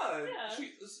kind of fun. Yeah.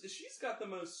 She's got the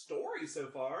most story so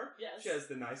far. Yes. She has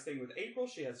the nice thing with April.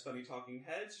 She has funny talking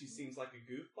heads. She seems like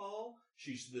a goofball.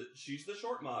 She's the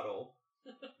short model.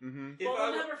 Mm-hmm. If Well, I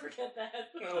we'll were- never forget that.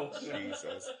 Oh,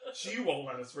 Jesus. She won't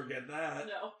let us forget that.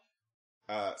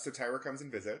 No. So Tyra comes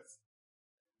and visits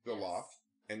the Yes. loft,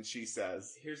 and she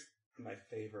says, Here's my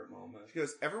favorite moment. she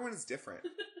goes, everyone is different.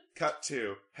 Cut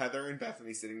to Heather and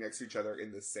Bethany sitting next to each other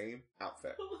in the same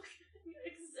outfit.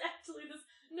 Exactly this.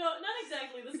 No, not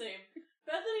exactly the same.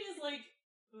 Bethany is like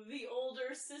the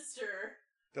older sister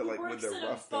That, like, who with works the at a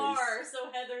rough bar, face.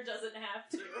 so Heather doesn't have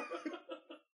to.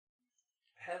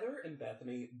 Heather and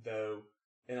Bethany, though,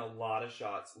 in a lot of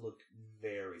shots, look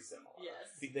very similar.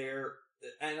 Yes. They're,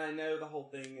 and I know the whole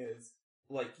thing is,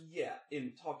 like, yeah,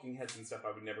 in talking heads and stuff,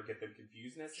 I would never get them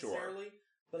confused necessarily,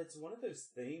 but it's one of those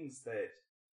things that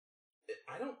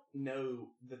I don't know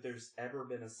that there's ever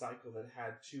been a cycle that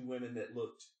had two women that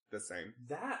looked The same.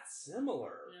 that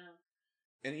similar.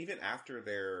 Yeah. And even after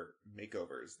their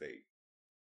makeovers, they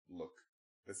look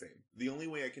the same. The only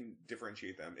way I can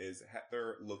differentiate them is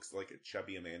Heather looks like a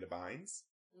chubby Amanda Bynes,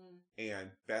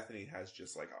 and Bethany has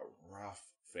just like a rough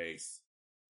face.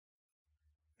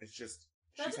 It's just,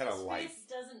 she's had a Bethany's life. face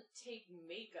doesn't take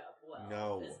makeup well.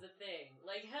 No. Is the thing.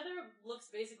 Like Heather looks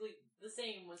basically the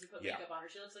same once you put Yeah. makeup on her.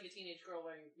 She looks like a teenage girl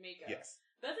wearing makeup. Yes.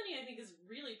 Bethany, I think, is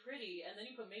really pretty, and then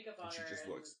you put makeup on And she her. just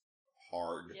and, looks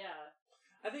hard. Yeah.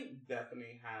 I think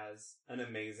Bethany has an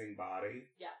amazing body.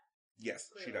 Yes,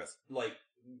 she Clearly. does. Like,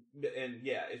 and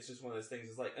yeah, it's just one of those things.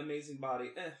 It's like amazing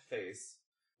body, face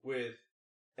with,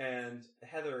 and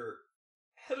Heather's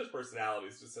personality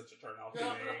is just such a turn off to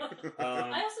me.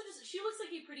 I also she looks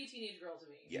like a pretty teenage girl to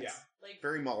me. Yes. Yeah. Like,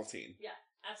 Very Maltine.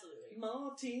 absolutely.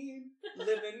 Maltine,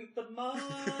 living the mall.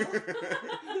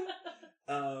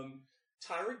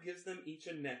 Tyra gives them each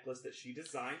a necklace that she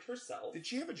designed herself. Did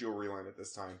she have a jewelry line at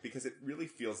this time? Because it really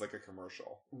feels like a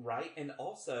commercial. Right, and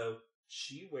also,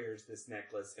 she wears this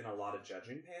necklace in a lot of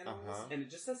judging panels, and it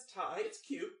just says Ty. It's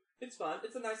cute. It's fun.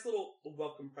 It's a nice little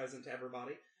welcome present to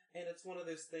everybody. And it's one of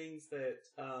those things that,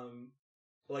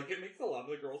 like, it makes a lot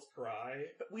of the girls cry.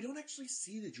 But we don't actually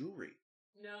see the jewelry.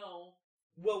 No.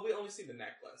 Well, we only see the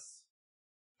necklace.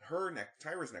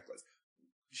 Tyra's necklace.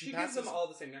 She gives passes them all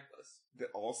the same necklace. that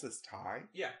all says Ty?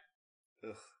 Yeah.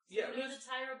 Ugh, Yeah, You know that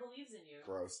Tyra believes in you.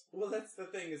 gross. well, that's the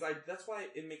thing, is that's why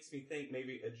it makes me think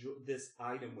maybe this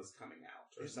item was coming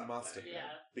out, or It something. must have been. Yeah.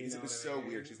 Because You it know was what I so mean?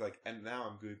 weird. She's like, and now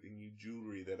I'm giving you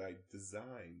jewelry that I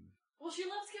designed. Well, she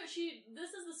loves this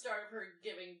is the start of her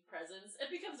giving presents. It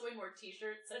becomes way more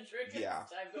t-shirt centric Yeah. as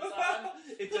time goes on.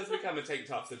 It does become a tank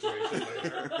top situation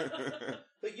later.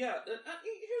 But yeah,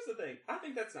 here's the thing. I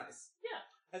think that's nice. Yeah.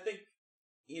 I think,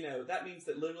 that means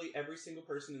that literally every single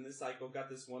person in this cycle got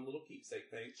this one little keepsake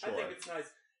thing. I Sure. think it's nice.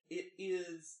 It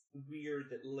is weird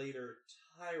that later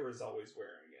Tyra's always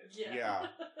wearing it. Yeah.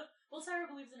 Well, Tyra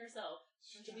believes in herself.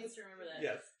 And she needs to remember that.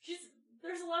 Yes.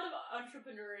 There's a lot of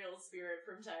entrepreneurial spirit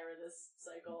from Tyra this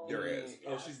cycle. There is.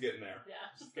 Oh, she's getting there. Yeah.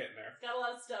 She's getting there. Got a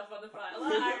lot of stuff on the fire. A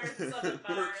lot of irons on the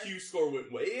fire. Her Q score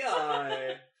went way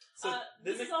high. So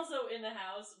This is also in the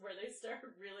house where they start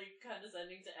really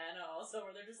condescending to Anna also,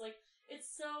 where they're just like,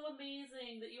 it's so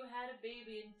amazing that you had a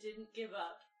baby and didn't give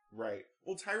up. Right.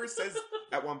 Well, Tyra says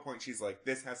at one point, she's like,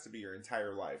 this has to be your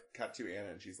entire life. Cut to Anna,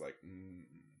 and she's like,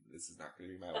 this is not going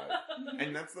to be my life.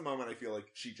 And that's the moment I feel like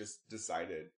she just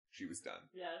decided she was done.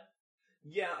 Yeah.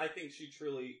 Yeah, I think she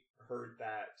truly heard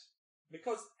that.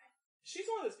 Because she's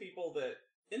one of those people that,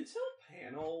 until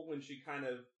panel, when she kind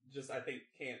of just, I think,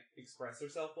 can't express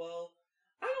herself well,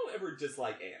 I don't ever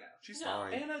dislike Anna. She's No.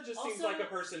 fine. Anna just seems Also- like a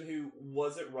person who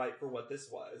wasn't right for what this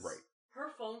was. Right.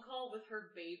 Her phone call with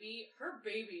her baby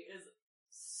is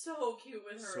so cute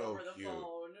with her So over the cute.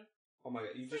 phone. Oh my god,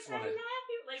 you It's just like, I want love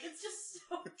to... you. Like, it's just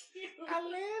so cute.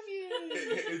 love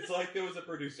you. It's like there was a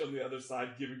producer on the other side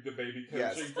giving the baby coaching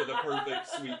Yes. for the perfect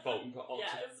sweet phone call.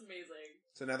 Yeah, it was amazing.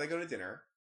 So now they go to dinner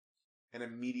and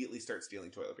immediately start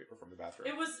stealing toilet paper from the bathroom.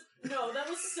 It was, no, that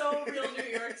was so real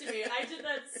New York to me. I did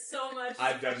that so much.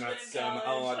 I've done that freshman in I've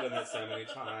college. done that so many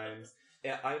times.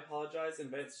 Yeah, I apologize in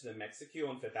advance to the Mexico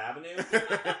on Fifth Avenue.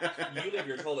 You leave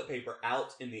your toilet paper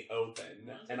out in the open,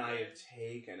 and I have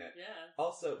taken it. Yeah.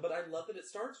 Also, but I love that it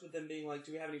starts with them being like,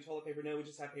 "Do we have any toilet paper? No, we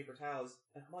just have paper towels."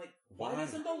 And I'm like, "Why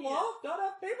doesn't the loft not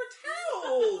have paper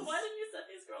towels? Why didn't you set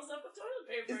these girls up with toilet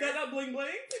paper? Is that not bling bling?"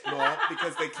 Well,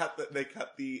 because they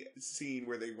cut the scene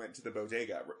where they went to the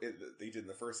bodega. They did in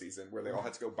the first season where they all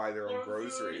had to go buy their own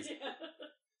groceries. Food, yeah.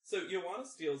 So Joanna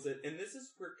steals it, and this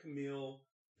is where Camille.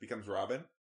 Becomes Robin.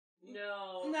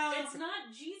 No, it's not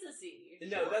Jesus-y.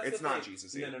 No, that's it's the not thing.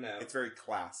 Jesus. No. It's very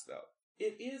class though.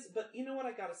 It is, but you know what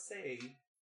I gotta say?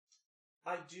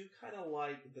 I do kind of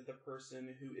like that the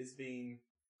person who is being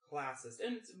classist,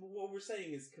 and what we're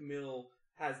saying is Camille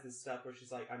has this stuff where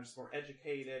she's like, I'm just more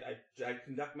educated, I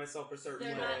conduct myself a certain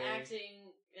They're way. not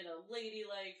acting in a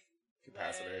ladylike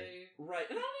Capacity. way. Right,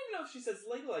 and I don't even know if she says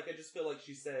ladylike, I just feel like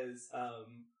she says,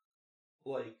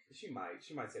 like, she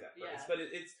might say that phrase, Yeah. but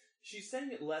it's, she's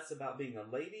saying it less about being a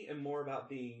lady and more about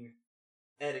being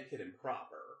etiquette and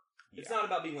proper. It's not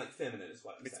about being, like, feminine, is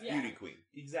what I'm It's saying. beauty queen.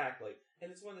 Exactly. And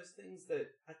it's one of those things that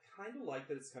I kind of like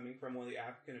that it's coming from one of the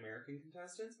African-American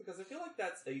contestants, because I feel like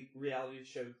that's a reality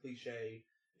show cliche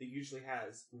that usually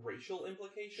has racial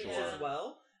implications Sure. as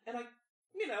well. And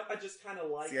I just kind of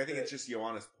like See, I think that- it's just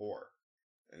Joanna's poor,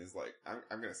 and is like, I'm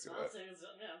gonna sue it.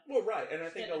 Yeah. Well, right, and I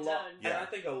think Get a it lot, done. and Yeah. I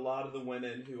think a lot of the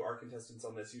women who are contestants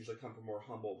on this usually come from more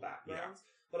humble backgrounds.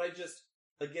 But I just,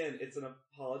 again, it's an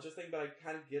apologist thing, but I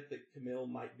kind of get that Camille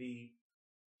might be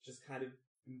just kind of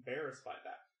embarrassed by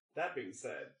that. That being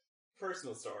said,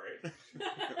 personal story.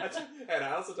 And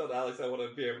I also told Alex I want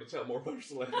to be able to tell more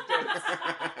personal anecdotes.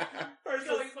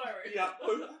 Going forward. Yeah,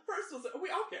 personal. We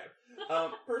all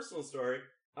can. Personal story.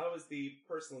 I was the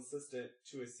personal assistant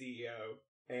to a CEO,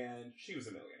 and she was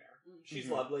a millionaire. She's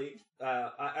Mhm. lovely.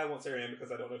 I won't say her name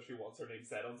because I don't know if she wants her name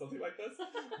said on something like this.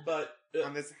 But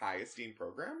On this high esteemed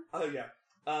program. oh yeah,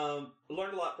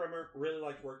 learned a lot from her. Really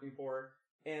liked working for her,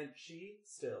 and she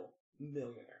still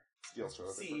millionaire. Steals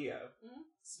toilet paper. CEO Mhm.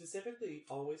 specifically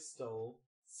always stole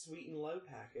Sweet and Low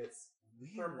packets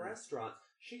from Weird. restaurants.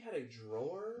 She had a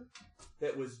drawer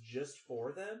that was just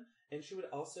for them, and she would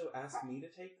also ask me to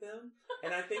take them.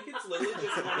 And I think it's literally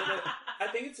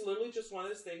just one of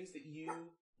those things that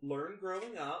you learn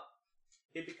growing up.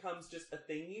 It becomes just a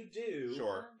thing you do.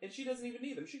 Sure. And she doesn't even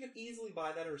need them. She could easily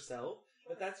buy that herself,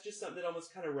 but that's just something that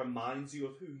almost kind of reminds you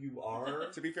of who you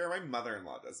are. To be fair, my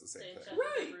mother-in-law does the same Staying thing. checked with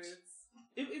Right. the roots.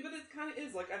 But it kind of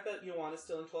is. Like, I bet Joanna's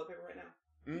still in toilet paper right now.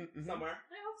 Mm-hmm. Somewhere.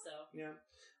 I hope so. Yeah.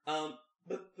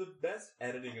 But the best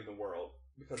editing in the world,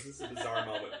 because this is a bizarre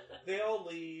moment, they all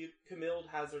leave. Camille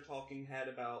has her talking head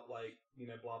about, like,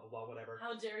 blah, blah, blah, whatever.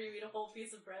 How dare you eat a whole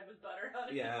piece of bread with butter on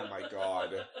it? Yeah. Oh my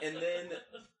god. And then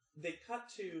they cut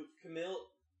to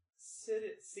Camille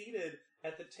seated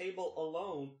at the table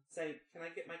alone, saying, "Can I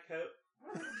get my coat?"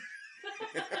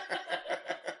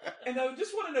 And I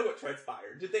just want to know what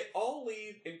transpired. Did they all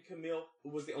leave and Camille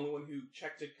was the only one who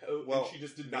checked a coat Well, and she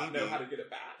just did not know maybe. how to get it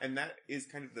back? And that is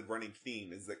kind of the running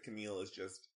theme, is that Camille is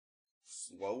just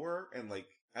slower and, like,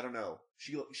 I don't know.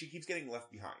 She keeps getting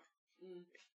left behind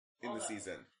in Although, the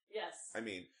season. Yes. I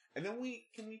mean, and then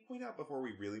can we point out before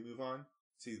we really move on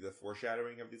to the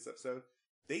foreshadowing of this episode,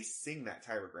 they sing that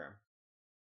tyrogram.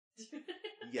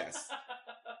 Yes.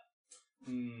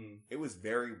 It was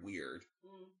very weird.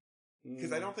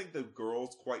 Because I don't think the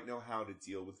girls quite know how to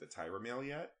deal with the tyromail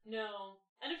yet. No.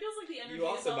 And it feels like the energy You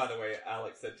also, is by the way,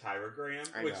 Alex said tyrogram,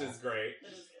 I which know. is great.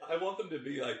 It is good. I want them to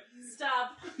be like,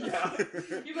 Stop. yeah,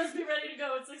 You must be ready to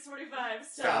go at 6:45.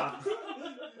 Stop.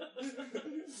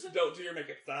 Stop. don't do your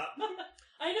makeup, stop.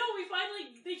 I know,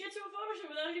 they get to a photo shoot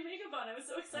without any makeup on. I was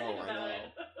so excited Oh, I about know.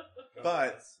 it.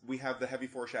 But we have the heavy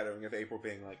foreshadowing of April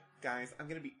being like, guys, I'm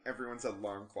going to be everyone's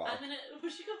alarm clock.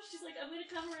 She's like, I'm gonna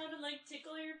come around and, like,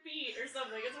 tickle your feet or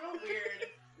something. It's real weird.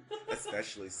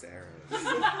 Especially Sarah.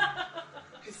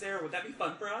 Hey, Sarah, would that be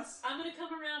fun for us? I'm gonna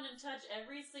come around and touch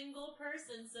every single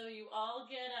person so you all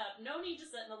get up. No need to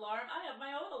set an alarm. I have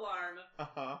my own alarm.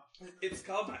 Uh-huh. It's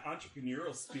called my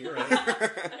entrepreneurial spirit.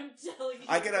 I'm telling you.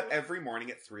 I get up every morning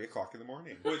at 3 o'clock in the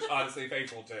morning. Which, honestly, if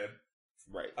April did,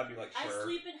 Right. I'd be like, I sure.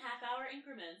 sleep in half-hour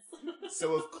increments.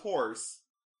 So, of course,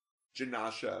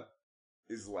 Janasha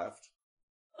is left.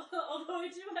 Although I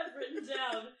do have written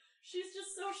down, she's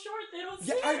just so short they don't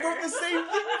Yeah, see I her. wrote the same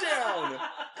thing down!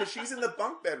 Because she's in the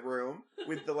bunk bedroom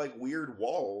with the, like, weird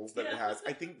walls that it Yeah. has.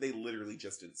 I think they literally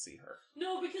just didn't see her.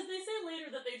 No, because they say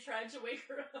later that they tried to wake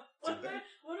her up. One of Did they?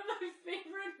 my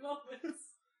favorite moments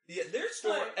Yeah, their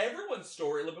story, Right. everyone's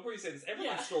story, before you say this,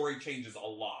 everyone's story changes a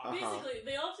lot. Basically,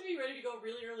 they all have to be ready to go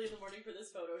really early in the morning for this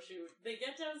photo shoot. They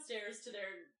get downstairs to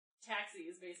their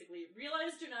taxis, basically,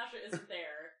 realize Janasha isn't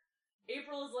there.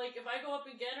 April is like, if I go up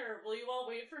and get her, will you all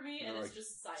wait for me? And They're it's like,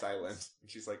 just silent. Silent. And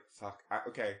she's like, fuck.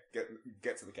 Okay,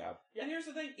 get to the cab. And here's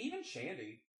the thing, even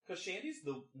Shandy, because Shandy's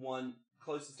the one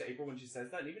closest to April when she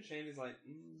says that, and even Shandy's like,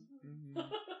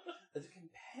 the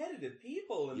competitive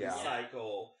people in this Yeah.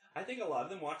 cycle. I think a lot of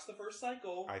them watched the first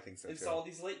cycle I think so and too. saw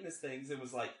these lateness things and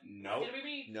was like, Not nope, gonna be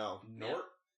me. No. nope.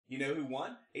 You know who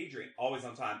won? Adrian. Always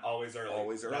on time, always early.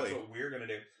 Always That's early. what we're gonna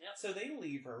do. Yep. So they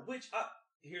leave her, which,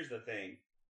 here's the thing.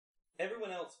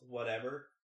 Everyone else, whatever.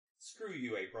 Screw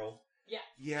you, April. Yeah.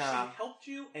 Yeah. She helped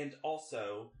you, and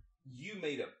also, you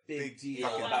made a big Big deal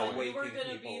fucking about point. we were waking gonna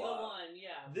people be the up. one, yeah.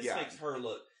 This Yeah. makes her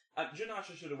look...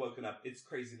 Janasha should have woken up. It's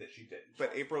crazy that she didn't.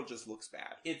 But April just looks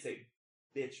bad. It's a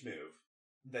bitch move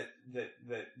that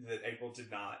April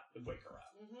did not wake her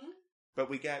up. Mm-hmm. But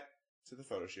we get to the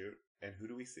photo shoot, and who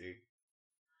do we see?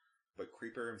 But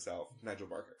Creeper himself, Nigel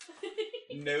Barker.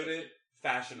 Noted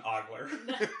fashion ogler.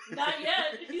 Not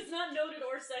yet. He's not noted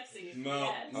or sexy. No.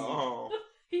 Yet. Oh.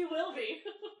 He will be.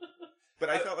 But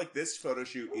I felt like this photo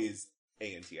shoot is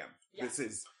ANTM. Yeah. This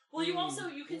is Well, you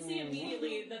can see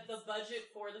immediately that the budget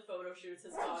for the photo shoots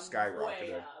has gone Skyrocketed.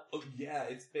 way up. Oh, yeah,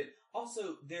 it's been...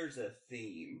 Also, there's a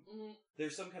theme. Mhm.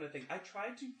 There's some kind of thing. I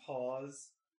tried to pause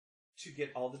to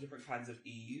get all the different kinds of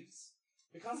Eves.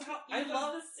 Because how... I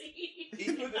love... the sea.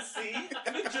 Eve with a C.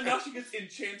 And then Janasha gets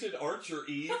Enchanted Archer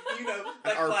Eve. You know, an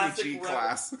that classic... RPG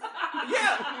class.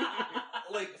 Yeah!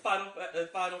 Like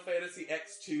Final Fantasy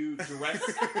X2 dress.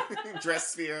 Dress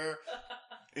sphere.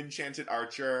 Enchanted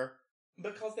Archer.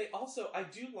 Because they also... I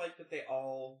do like that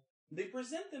they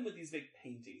present them with these big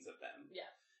paintings of them. Yeah.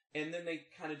 And then they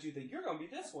kind of do you're going to be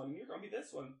this one, and you're going to be this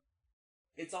one.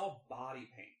 It's all body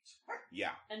paint. Yeah.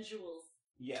 And jewels.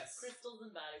 Yes. Crystals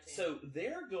and body paint. So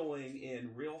they're going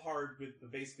in real hard with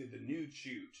basically the nude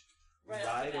shoot Right right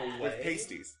off the bat. away. With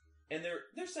pasties. And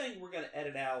they're saying we're going to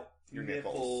edit out Your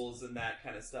nipples and that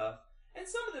kind of stuff. And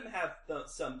some of them have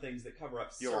some things that cover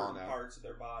up certain Joanna parts of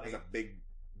their body. Has a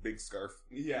big scarf.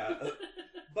 Yeah.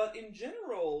 But in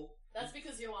general... That's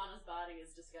because Joanna's body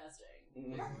is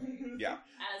disgusting. Yeah.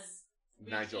 As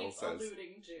we Nigel keep says.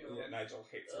 alluding to. Yeah, Nigel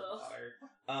hates her Ugh.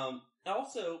 body.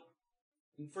 Also,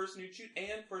 first nude shoot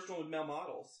and first one with male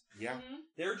models. Yeah. Mhm.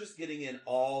 They're just getting in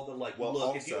all the Well,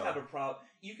 look, if you also- have a problem,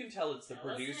 you can tell it's the Tell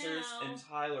us producers now. and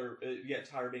Tyler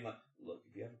being like, look,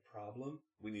 if you have a problem,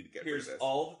 We need to get here's rid of this.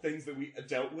 all the things that we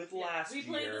dealt with Yeah, last we year.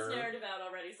 played this narrative out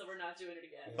already, so we're not doing it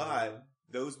again. But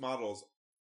those models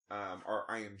are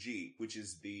IMG, which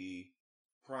is the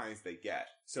prize they get.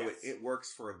 So Yes. it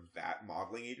works for that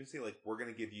modeling agency. Like, we're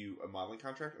going to give you a modeling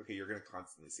contract. Okay, you're going to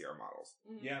constantly see our models.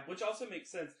 Mhm. Yeah, which also makes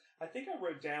sense. I think I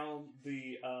wrote down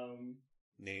the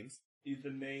Names?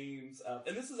 names of,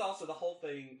 and this is also the whole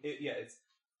thing. It's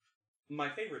my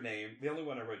favorite name. The only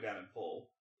one I wrote down in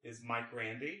full is Mike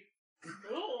Randy.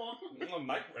 Ooh.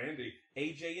 Mike Randy,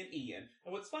 AJ, and Ian.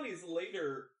 And what's funny is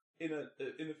later in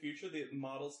the future, the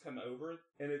models come over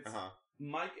and it's Uh-huh.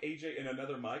 Mike, AJ, and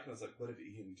another Mike. And I was like, "What did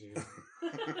Ian do?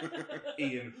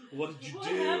 Ian, what did you What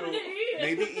do?" happened to Ian?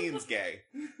 Maybe Ian's gay.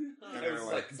 Oh. And I was they're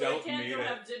like, like, So "Don't I can't need go it."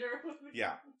 have dinner with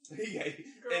Yeah. Yeah,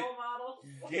 girl and model.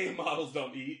 gay models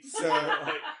don't eat. So-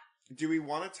 like, Do we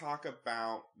want to talk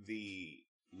about the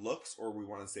looks, or we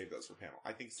want to save those for panel?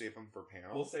 I think save them for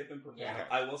panel. we'll save them for Yeah. panel.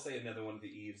 I will say another one of the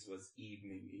Eves was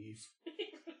Evening Eve.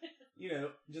 You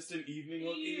know, just an evening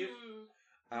look Eve.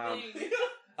 Thing.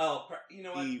 You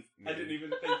know what? Eve. I didn't even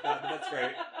think that, but that's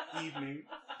great. Evening.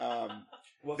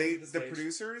 Welcome They, to the stage.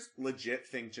 producers legit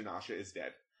think Janasha is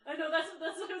dead. I know, that's what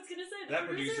I was gonna say. The That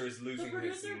producer is losing the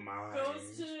his producer mind.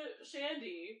 goes to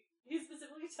Shandy. He's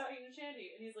specifically talking to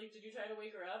Shandy, and he's like, "Did you try to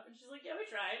wake her up?" And she's like, "Yeah, we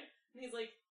tried." And he's like,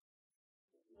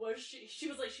 "Was she?" She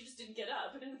was like, "She just didn't get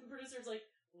up." And the producer's like,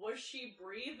 "Was she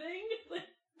breathing?" Like,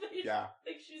 they Yeah.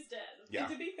 think she's dead. Yeah.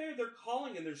 And to be fair, they're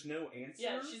calling and there's no answer.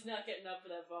 Yeah, she's not getting up for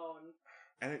that phone.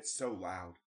 And it's so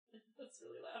loud. That's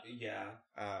really loud. Yeah.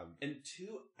 Um, And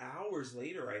 2 hours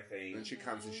later, I think. and she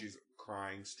comes and she's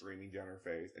crying, streaming down her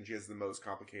face, and she has the most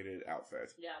complicated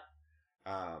outfit.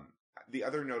 Yeah. The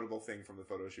other notable thing from the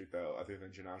photo shoot, though, other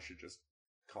than Janasha just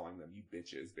calling them "you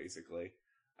bitches," basically,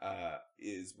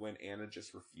 is when Anna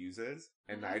just refuses,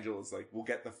 and Mhm. Nigel is like, "We'll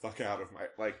get the fuck out of my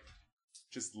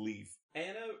just leave."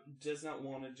 Anna does not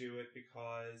want to do it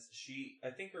because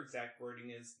I think her exact wording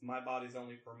is, "My body's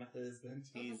only for my husband."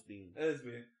 He's being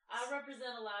Husband. I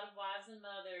represent a lot of wives and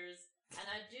mothers, and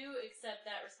I do accept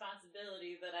that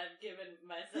responsibility that I've given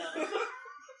myself.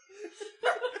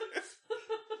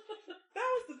 That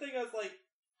was the thing. I was like,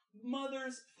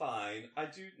 Mother's fine. I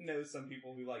do know some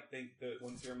people who think that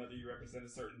once you're a mother, you represent a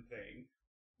certain thing.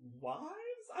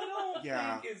 Wives, I don't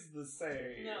Yeah. think is the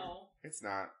same. No. It's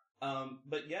not.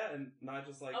 But yeah, and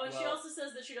Nigel's like, Oh, and well, she also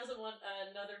says that she doesn't want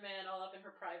another man all up in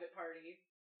her private party.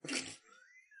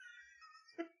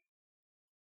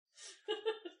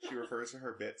 She refers to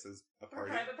her bits as a Her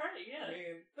party. private party, yeah. I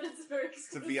mean, But it's very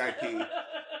It's a exclusive. VIP.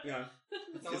 yeah.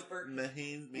 It's not Just for my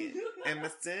hands, and my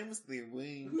stem's the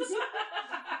wings.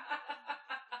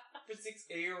 for 6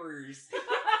 hours.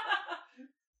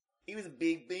 He was a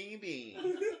big baby.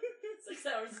 6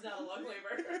 hours is not a long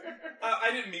labor.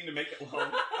 I didn't mean to make it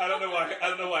long. I don't know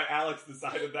why Alex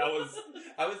decided that was.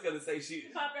 I was gonna say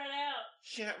Pop right out.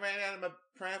 Shot right out of my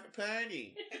private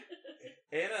party.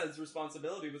 Anna's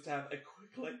responsibility was to have a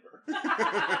quick labor.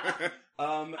 I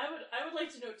would like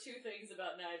to know 2 things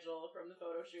about Nigel from the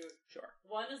photo shoot. Sure.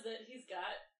 One is that he's got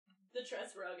the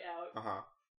dress rug out, Uh-huh.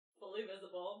 fully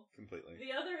visible. Completely.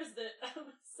 The other is that,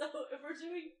 so if we're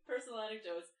doing personal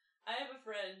anecdotes, I have a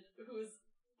friend whose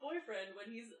boyfriend, when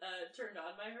he's turned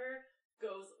on by her,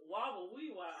 goes, wobble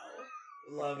wee wow.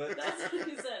 Love it. That's what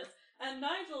he says. And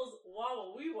Nigel's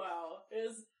wobble wee wow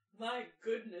is, my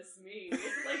goodness me.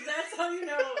 Like, that's how you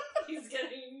know he's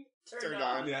getting turned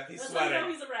on. Yeah, he's That's how you know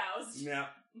sweating. he's aroused. Yeah.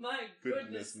 My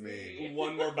Goodness goodness me.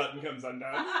 One more button comes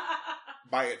undone.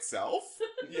 By itself?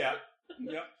 Yeah.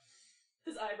 Yep.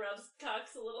 His eyebrow just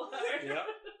cocks a little higher. Yep.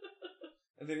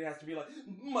 And then he has to be like,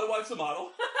 my wife's a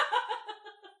model.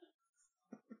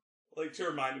 Like, to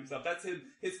remind himself. That's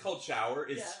his cold shower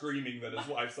is Yeah. screaming that his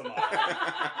wife's a model.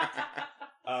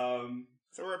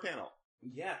 So we're a panel.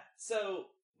 Yeah. So,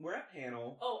 we're at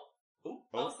panel. Oh, Ooh.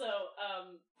 also,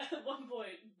 at one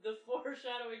point, the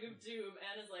foreshadowing of Doom,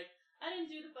 Anna's like, I didn't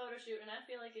do the photo shoot, and I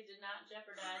feel like it did not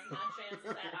jeopardize my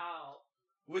chances at all.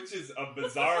 Which is a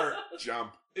bizarre...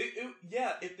 Jump.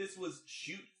 Yeah, if this was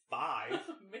shoot 5...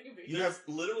 Maybe. There's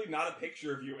literally not a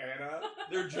picture of you, Anna.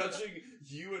 They're judging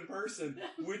you in person,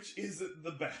 which is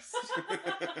the best.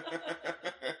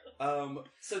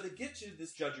 So they get to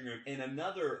this judging room in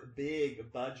another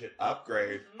big budget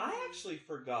Upgrade. I actually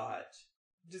forgot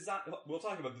design. We'll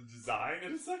talk about the design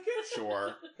in a second.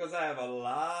 Sure. Because I have a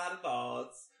lot of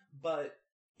thoughts, but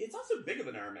it's also bigger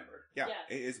than I remembered. Yeah, Yes.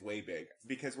 it is way big.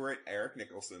 Because we're at Eric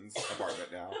Nicholson's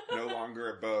apartment now. No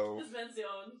longer at Bo. His pension.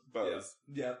 Bo's.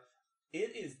 Yep.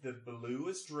 It is the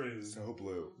bluest room. So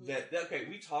blue. Okay,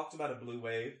 we talked about a blue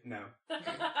wave. No.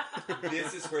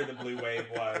 This is where the blue wave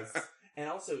was. And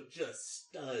also just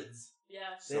studs. Yeah.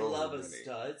 They So love many. us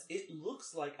studs. It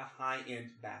looks like a high-end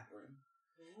bathroom.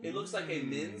 It looks like a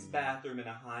men's bathroom in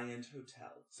a high-end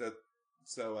hotel. So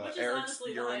Which is Eric's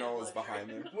honestly the height urinal of is behind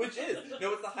luxury. there. Which is.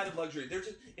 No, it's the height of luxury.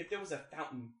 If there was a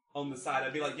fountain on the side,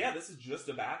 I'd be like, yeah, this is just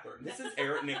a bathroom. This is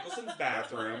Eric Nicholson's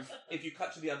bathroom. If you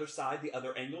cut to the other side, the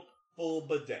other angle, full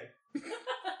bidet.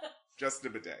 Just a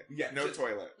bidet. Yeah, No just-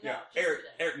 toilet. No, Yeah, just Eric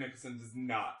bidet. Eric Nicholson does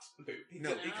not poop. He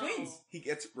No. cleans. He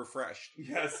gets refreshed.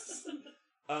 Yes.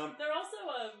 They're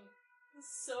also,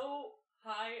 so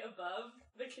high above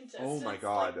the contestants. Oh my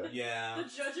god. Like, Yeah. the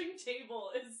judging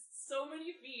table is so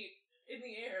many feet in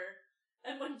the air.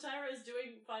 And when Tyra is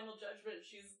doing final judgment,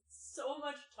 she's so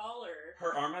much taller.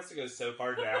 Her arm has to go so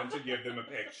far down to give them a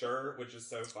picture, which is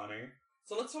so funny.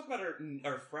 So let's talk about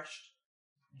our fresh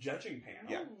judging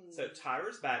panel. Yeah. So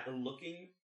Tyra's back looking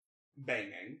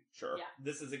banging. Sure. Yeah.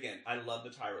 This is, again, I love the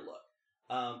Tyra look.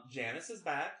 Janice is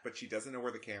back. But she doesn't know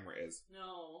where the camera is.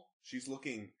 No. She's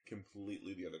looking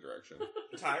completely the other direction.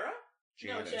 Tyra?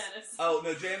 Janice. No, Janice. Oh,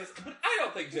 no, Janice. But I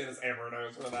don't think Janice ever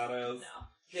knows where that is. No.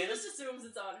 She Janice, just assumes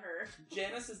it's on her.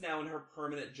 Janice is now in her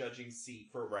permanent judging seat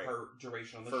for Right. her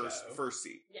duration on the show. First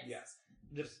seat. Yes. Yes.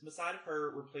 Just beside of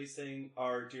her, replacing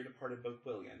our dear departed Bo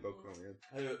Quillian. Bo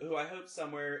Quillian. Who I hope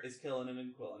somewhere is killing it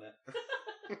and quilling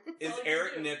it. Is Well,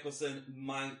 Eric you do. Nicholson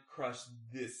my crush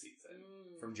this season?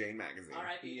 From Jane Magazine.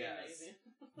 R.I.P. Jane Yes.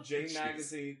 Magazine. Jane Jeez.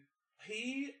 Magazine.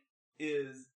 He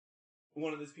is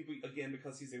one of those people, again,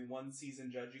 because he's a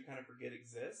one-season judge, you kind of forget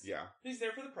exists. Yeah. He's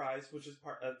there for the prize, which is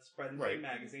part spread in Right. Jane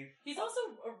Magazine. He's also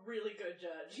a really good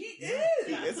judge. He Yeah, is!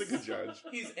 he is a good judge.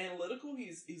 He's analytical.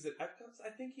 I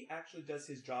think he actually does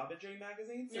his job at Jane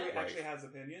Magazine, so he Yeah. actually has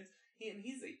opinions.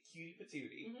 He's a cutie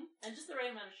patootie. Mhm. And just the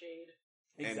right amount of shade.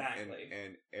 Exactly.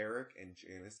 And Eric and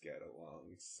Janice get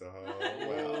along so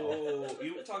well. Oh,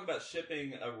 you talk about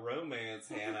shipping a romance,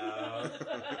 Hannah.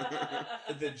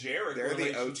 The Jarek They're the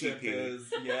relationship OTP.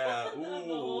 is, yeah. The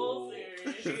whole Ooh.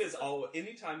 series. She is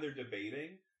anytime they're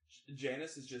debating,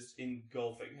 Janice is just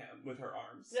engulfing him with her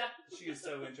arms. Yeah. She is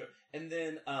so into it. And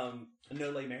then,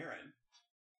 Nole Marin.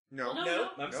 No. No,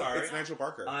 I'm No, sorry. It's Nigel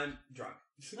Barker. I'm drunk.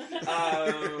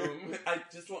 I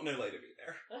just won't know later be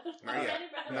there. Not yet.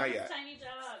 Not yet. Tiny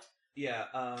dog. Yeah,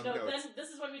 No, No, then it's- this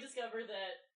is when we discover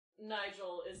that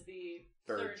Nigel is the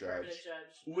Third judge. permanent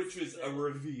judge. which was a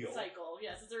reveal. Cycle.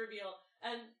 Yes, it's a reveal.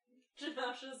 And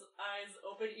Janasha's eyes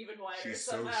open even wider She's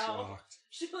so somehow. shocked.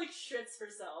 She like shits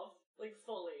herself. Like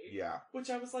fully. Yeah. Which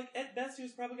I was like, at best, he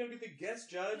was probably going to be the guest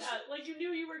judge. Yeah, like you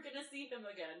knew you were gonna see him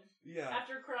again Yeah.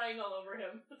 after crying all over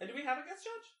him. And do we have a guest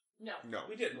judge? No. No.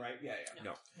 We didn't, right? Yeah.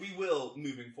 No. We will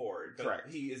moving forward, but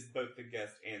Correct. he is both the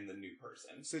guest and the new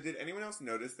person. So did anyone else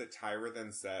notice that Tyra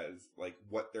then says, like,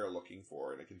 what they're looking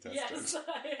for in a contestant? Yes,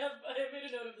 I made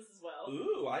a note of this as well.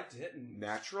 Ooh, I didn't.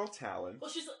 Natural talent, Well,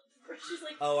 she's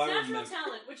like Oh, I natural remember.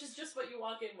 talent, which is just what you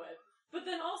walk in with, but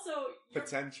then also your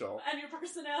potential, and your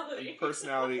personality, and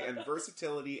personality, and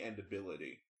versatility, and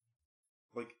ability.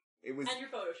 Like, it was... and your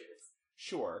photo shoots.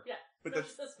 Sure. Yeah, But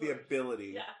that's that's just the photo shoots.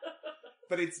 ability. Yeah,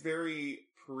 But it's very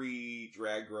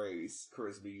pre-Drag Race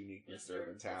charisma, uniqueness, It's true,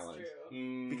 and talent. It's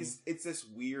true. Because it's this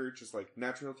weird, just like,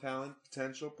 natural talent,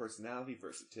 potential, personality,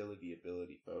 versatility,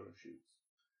 ability, photo shoots.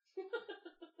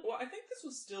 Well, I think this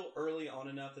was still early on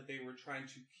enough that they were trying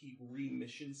to keep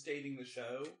remission stating the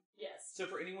show. Yes. So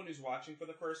for anyone who's watching for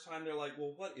the first time, they're like,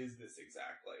 well, what is this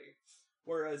exactly?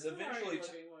 Whereas Who are you eventually,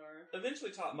 looking for?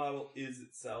 eventually Top Model is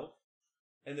itself.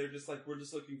 And they're just like, we're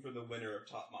just looking for the winner of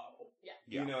Top Model. Yeah.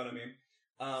 Yeah. You know what I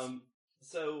mean?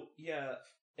 So, yeah.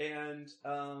 And,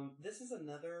 this is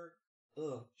another,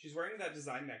 she's wearing that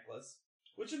design necklace,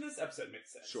 which in this episode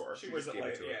makes sense. Sure, She she wears just it gave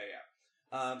it later. to her.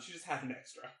 Yeah. She just had an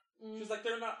extra. Mm. She was like,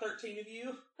 there are not 13 of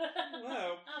you?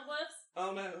 Wow. Oh, whoops.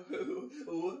 Oh no.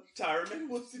 Ooh, Tyra made a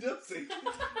whoopsie doopsie.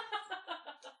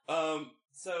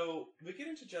 So we get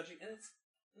into judging, and it's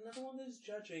another one of those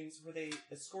judgings where they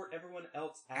escort everyone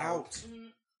else out. Mm,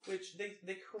 Which they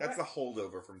correct. That's a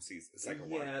holdover from second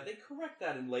one. Yeah, they correct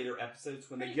that in later episodes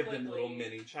when Pretty they give them quickly. little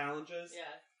mini challenges. yeah.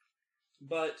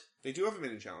 But, They do have a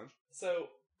mini challenge, so,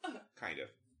 kind of.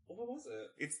 what was it?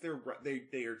 It's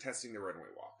they are testing the runway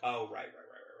walk, Oh, right.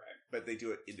 but they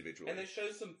do it individually. And they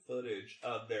show some footage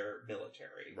of their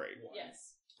military. Right. one.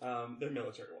 Yes. Their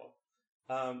military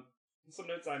wall. Some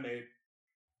notes I made.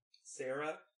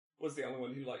 Sarah was the only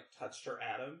one who, like, touched her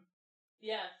atom.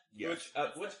 Yeah. Yeah. Which,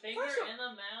 It's which the finger first of- in the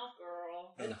mouth,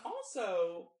 girl. and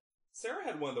also, Sarah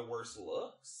had one of the worst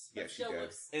looks. Yeah, But she still did.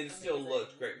 looks And still amazing.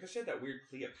 looked great. Because she had that weird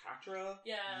Cleopatra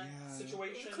Yeah.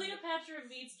 situation. Cleopatra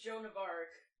meets Joan of Arc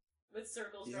with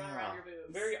circles drawn Yeah. around your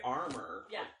boobs. Very armor.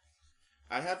 Yeah.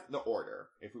 I have the order,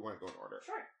 if we want to go in order.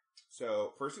 Sure.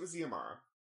 So, first it was Ziamara,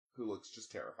 who looks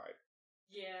just terrified,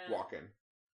 Yeah. walking.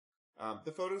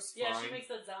 The photo's Yeah, fine. she makes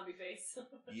that zombie face.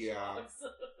 She Yeah. walks.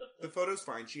 The photo's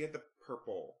fine. She had the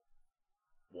purple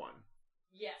one,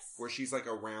 Yes. where she's like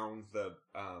around the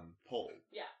pole.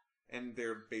 Yeah. And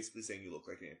they're basically saying you look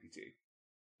like an amputee.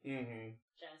 Mm-hmm.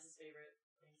 Janice's favorite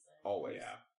thing to say. Always.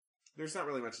 Yeah. There's not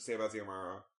really much to say about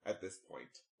Ziamara at this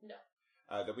point. No.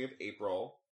 Then we have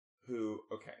April, who,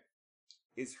 okay,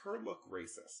 is her look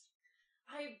racist?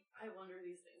 I wonder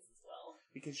these things as well.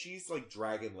 Because she's like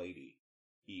Dragon Lady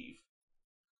Eve.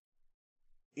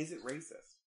 Is it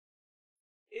racist?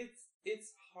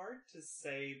 It's hard to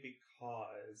say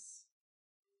because,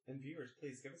 and viewers,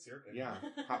 please give us your opinion.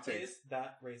 Yeah, hot takes. Is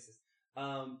that racist?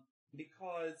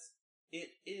 Because it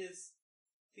is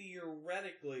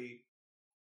theoretically,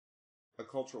 A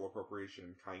cultural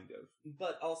appropriation, kind of.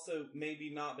 but also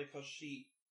maybe not because she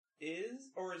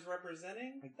is or is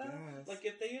representing I that. guess. Like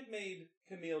if they had made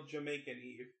Camille Jamaican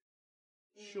Eve,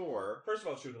 Sure. first of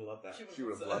all, she would have loved that. She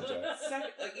would have loved it.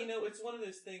 Second, like, it's one of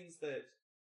those things that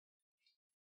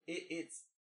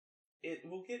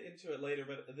we'll get into it later,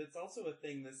 but it's also a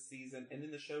thing this season and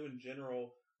in the show in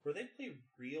general where they play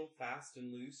real fast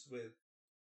and loose with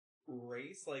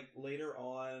race. Like later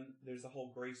on, there's the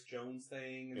whole Grace Jones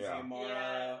thing and Yeah.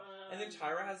 Ziamara, and then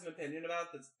Tyra has an opinion about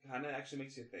it that kind of actually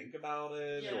makes you think about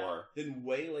it. Yeah. Sure. Then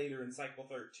way later in Cycle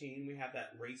 13, we have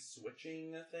that race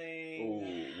switching thing.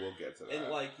 Ooh, we'll get to that. And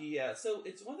like, yeah, so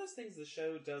it's one of those things the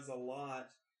show does a lot.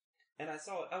 And I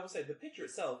will say, the picture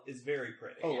itself is very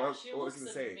pretty. Oh, Yeah, I was she going looks to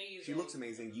say, amazing. she looks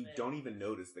amazing. You Yeah. don't even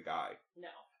notice the guy. No.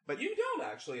 But You don't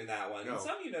actually in that one. No.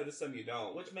 Some you notice, some you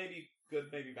don't, which may be good,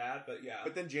 maybe bad, but yeah.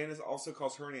 But then Janice also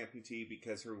calls her an amputee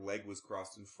because her leg was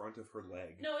crossed in front of her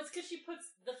leg. No, it's because she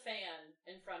puts the fan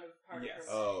in front of part Yes. of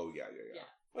her. Oh, yeah. Yeah.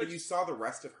 But you saw the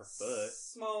rest of her foot.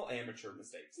 Small amateur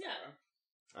mistakes.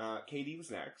 Yeah. Katie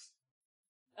was next.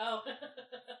 Oh.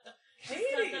 Katie!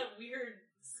 She's got that weird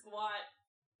squat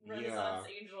Renaissance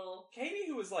angel. Katie,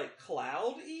 who was like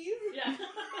Cloud Eve? Yeah.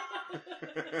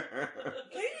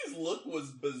 Katie's look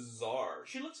was bizarre.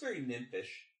 She looks very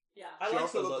nymphish. Yeah. I She like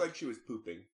also the looked look. like she was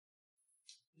pooping.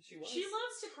 She was. She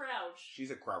loves to crouch.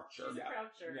 She's a croucher. She's a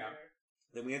croucher. Yeah.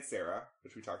 Then we had Sarah,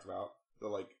 which we talked about, the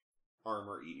like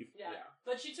armor Eve. Yeah. Yeah.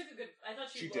 But she took a good. I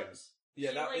thought she She looked. did. Yeah,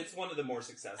 She, that like, it's one of the more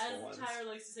successful As ones. Tyra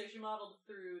likes to say, she modeled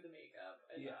through the makeup.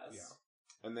 I Yes. guess.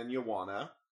 Yeah. And then Yawana,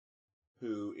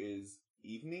 who is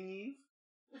Evening Eve.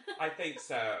 I think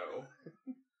so.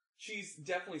 She's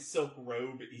definitely Silk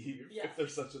Robe Eve, Yeah. if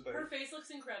there's such a thing. Her face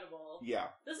looks incredible. Yeah.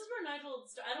 This is where Nigel.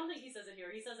 I don't think he says it here.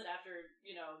 He says it after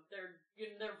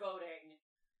they're voting.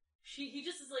 He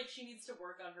just is like she needs to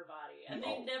work on her body, and they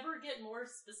No. never get more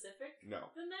specific No.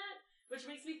 than that, which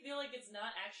makes me feel like it's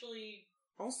not actually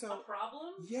a Also,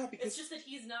 problem. yeah, because It's just that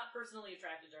he's not personally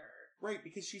attracted to her. right,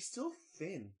 because she's still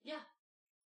thin. Yeah.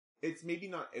 It's maybe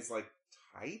not as like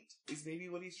tight is maybe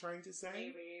what he's trying to say.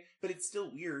 Maybe. But it's still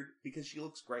weird because she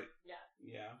looks great.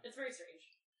 Yeah. It's very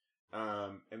strange.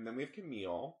 And then we have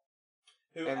Camille.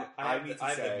 Who And I I need to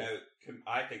have say- a note.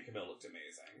 I think Camille looked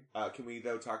amazing. Can we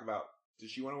though talk about does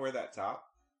she want to wear that top?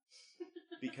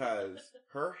 Because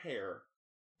her hair,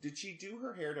 did she do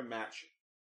her hair to match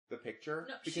the picture?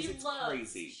 No, Because it's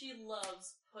crazy. She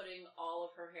loves putting all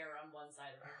of her hair on one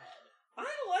side of her head.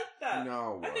 I like that.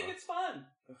 No. I think it's fun.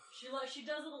 She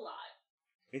does it a lot.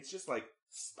 It's just like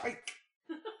spike.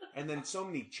 And then so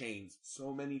many chains.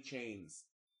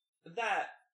 That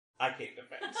I can't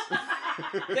defend.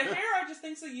 The hair, I just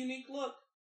think's a unique look.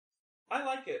 I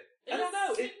like it. I don't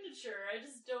know. It, Signature. I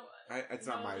just don't. It's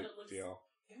not know my that it looks- deal.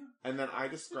 Yeah. And then I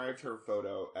described her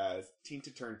photo as Tina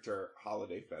Turner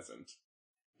holiday pheasant.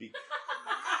 Be-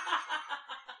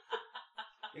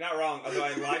 you're not wrong. Although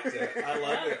I liked it. I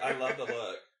loved it. I love the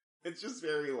look. it's just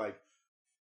very like,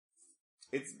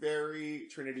 it's very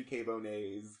Trinity K.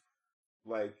 Bonet's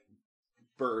like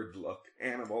bird look,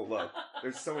 animal look.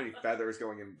 There's so many feathers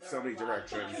going in There so are many a lot of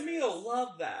directions. feathers. Camille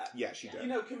loved that. Yeah, she Yeah. did. You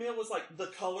know, Camille was like the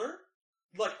color,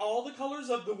 like all the colors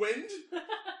of the wind.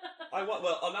 Not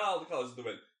all the colors of the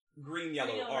wind. Green,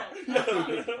 yellow, Green, yellow, orange.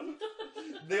 red. No.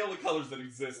 The only colors that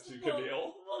exist to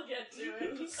Camille. We'll get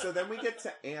to it. So then we get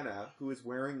to Anna, who is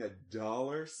wearing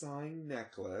a $sign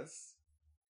necklace.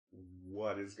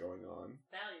 What is going on?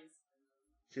 Values.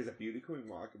 She has a beauty queen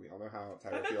walk, and we all know how I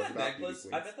Tyra bet feels that about necklace.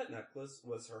 beauty I queens. bet that necklace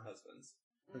was her husband's.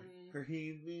 Mm. Her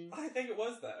heaving. I think it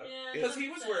was though, Yeah, because that he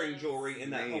makes was wearing sense. jewelry in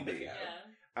that home Maybe. video.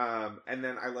 Yeah. And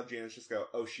then I love Janice just go,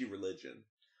 oh, she religion.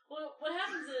 Well, what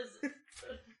happens is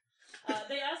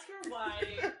they ask her why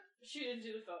she didn't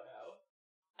do the photo,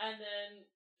 and then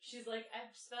she's like, "I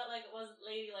just felt like it wasn't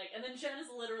ladylike." And then Janice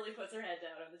literally puts her head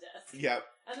down on the desk, Yep.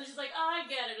 and then she's like, "Oh, I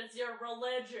get it. It's your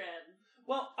religion."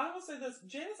 Well, I will say this: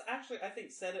 Janice actually, I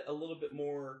think, said it a little bit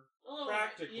more A little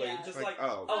practically, yeah. just Like, like,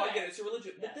 oh. "Oh, I Okay. get it. It's your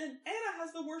religion." But Yeah. then Anna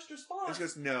has the worst And response. she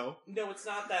goes, no, No, it's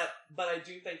not that. But I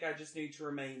do think I just need to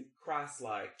remain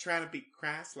Christ-like. trying to be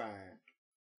Christ-like.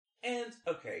 And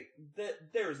okay,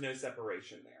 there is no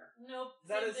separation there. Nope.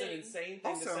 That same is an thing. insane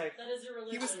thing Also, to say. That is your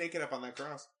religion. He was naked up on that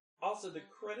cross. Also, the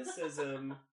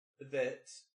criticism that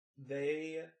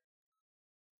they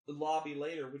lobby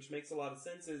later, which makes a lot of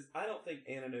sense, is I don't think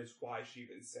Anna knows why she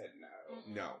even said no.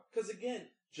 Mm-mm. No. Because again,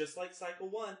 just like Cycle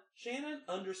 1, Shannon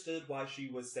understood why she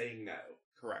was saying no.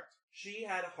 Correct. She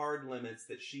had hard limits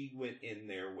that she went in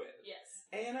there with. Yes.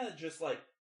 Anna just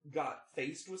got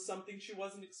faced with something she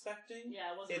wasn't expecting.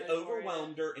 Yeah, it wasn't. It ready for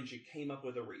overwhelmed her and she came up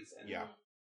with a reason. Yeah.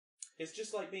 It's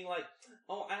just like being like,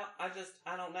 oh,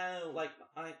 I don't know. Like,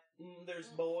 there's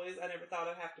boys. I never thought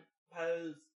I'd have to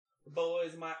pose for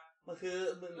boys. My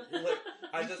husband. Like,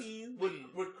 I just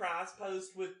would Christ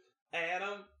post with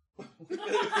Adam. It's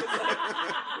just like,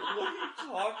 what are you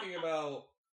talking about?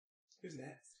 Who's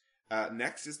next?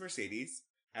 Next is Mercedes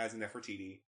as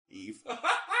Nefertiti Eve.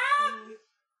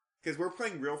 Because we're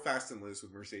playing real fast and loose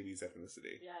with Mercedes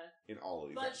ethnicity Yeah, in all of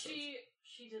these but episodes.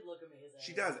 she did look amazing.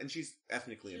 She does, and she's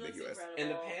ethnically She looks ambiguous. incredible.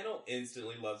 And the panel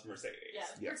instantly loves Mercedes. Yeah,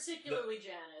 Yes. particularly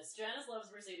Janice. Janice loves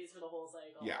Mercedes for the whole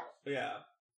cycle. Yeah. Yeah.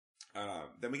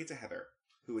 Then we get to Heather,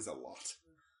 who is a lot.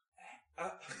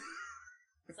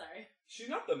 Sorry. She's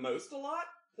not the most a lot,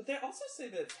 but they also say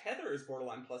that Heather is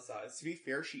borderline plus size. To be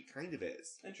fair, she kind of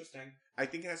is. Interesting. I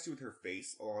think it has to do with her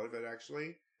face, a lot of it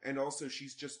actually. And also,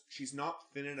 she's not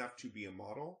thin enough to be a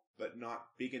model, but not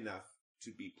big enough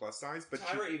to be plus size. But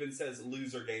Tyra even says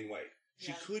lose or gain weight. she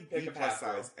Yeah. could Pick be a plus path,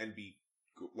 girl. size and be,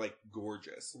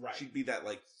 gorgeous. Right. She'd be that,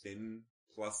 thin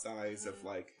plus size of,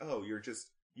 oh,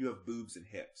 you have boobs and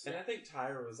hips. And I think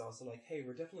Tyra was also like, hey,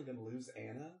 we're definitely going to lose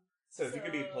Anna. So if you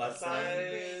could be So- plus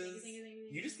Thank size, you.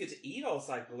 you just get to eat all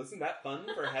cycle. Isn't that fun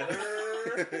for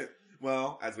Heather?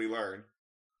 Well, as we learn,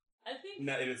 I think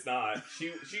No, it's not.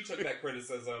 She took that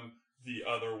criticism the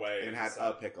other way. and had So-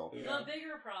 a pickle. Yeah. the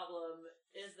bigger problem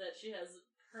is that she has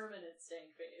permanent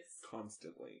stank face.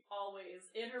 Constantly. Always.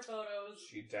 In her photos,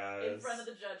 She does. in front of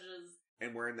the judges.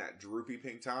 And wearing that droopy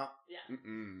pink top. Yeah.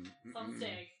 Mm-mm. Some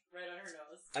stank right on her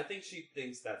nose. I think she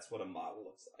thinks that's what a model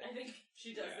looks like. I think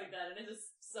she does Yeah. think that, and it is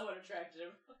so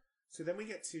unattractive. So then we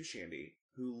get to Shandy,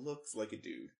 who looks like a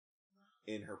dude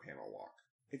in her panel walk.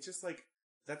 It's just like,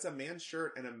 that's a man's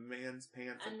shirt and a man's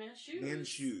pants. And man's shoes. Man's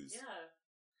shoes. Yeah.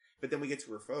 But then we get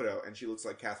to her photo, and she looks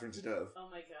like Catherine Deneuve. Oh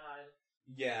my god.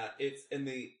 Yeah, it's and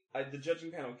the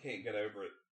judging panel can't get over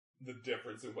it, the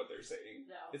difference in what they're saying.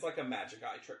 No. It's like a magic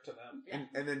eye trick to them. Yeah.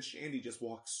 And then Shandy just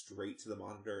walks straight to the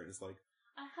monitor and is like,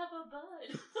 I have a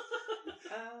bud.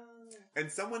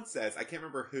 and someone says, I can't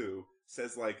remember who,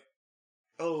 says like,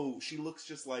 oh, she looks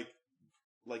just like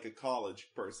a college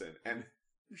person. And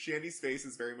Shandy's face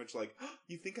is very much like, oh,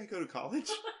 you think I go to college?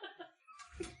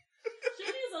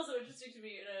 Shandy is also interesting to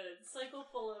me in a cycle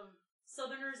full of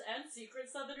Southerners and secret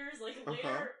Southerners. Like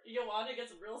later, Joanna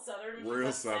gets real Southern when Real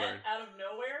she's upset Southern. out of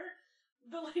nowhere.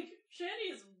 But like,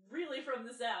 Shandy is really from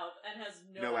the South and has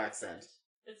no accent.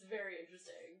 It's very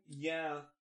interesting. Yeah.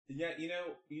 Yeah,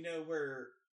 you know where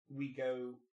we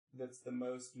go that's the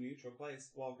most neutral place?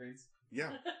 Walgreens.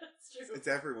 Yeah, It's true. it's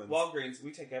everyone's. Walgreens,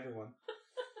 we take everyone.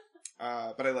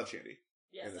 But I love Shandy.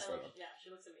 Yes, in this I love, photo. yeah, she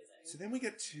looks amazing. So then we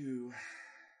get to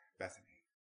Bethany.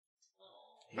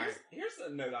 Aw. Here's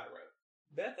a note I wrote.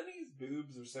 Bethany's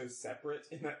boobs are so separate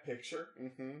in that picture.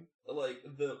 Mm-hmm. Like,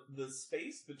 the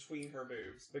space between her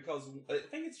boobs, because I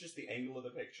think it's just the angle of the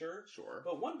picture, Sure.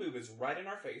 but one boob is right in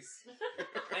our face,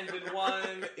 and then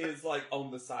one is, like, on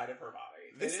the side of her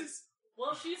body. This And is...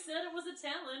 Well, she said it was a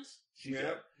talent. She Yeah.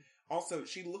 did. Also,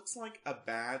 she looks like a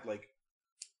bad, like,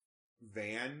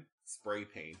 van spray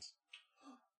paint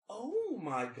oh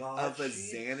my god, of a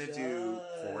she Xanadu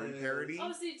porn does. parody.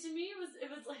 Oh, see, to me it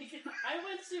was like I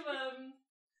went to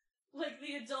like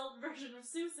the adult version of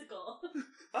Seussical.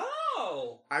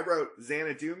 Oh! I wrote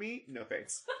Xanadu me, no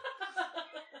thanks.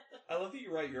 I love that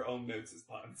you write your own notes as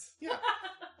puns. Yeah.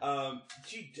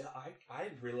 I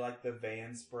really like the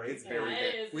van spray. It's paint. very Yeah,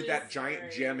 big. it is. With It that is giant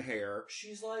very- gem hair.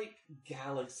 She's like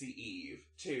Galaxy Eve,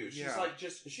 too. She's Yeah. like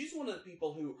she's one of the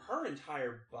people who, her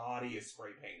entire body is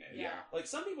spray painted. Yeah. Like,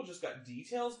 some people just got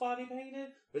details body painted,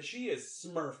 but she is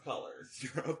Smurf colors.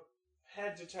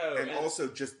 Head to toe. And also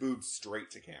just boobs straight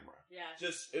to camera. Yeah.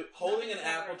 just holding an Nothing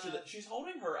apple clever to the... enough. She's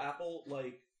holding her apple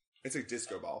like It's a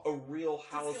disco ball. a Real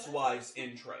Housewives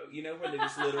intro. You know, when they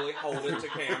just literally hold it to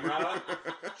camera?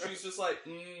 She's just like,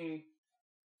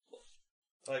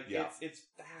 Like, Yeah. it's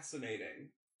fascinating.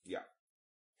 Yeah.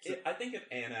 I think if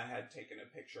Anna had taken a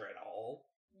picture at all,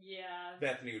 Yeah.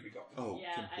 Bethany would be going. Oh,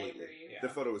 Yeah, I completely. agree. Yeah. The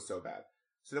photo was so bad.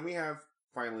 So then we have,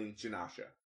 finally, Janasha.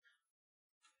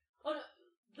 Oh no,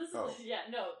 this is Oh. yeah,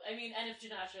 no. I mean, and if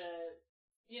Janasha,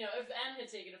 if Anne had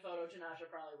taken a photo, Janasha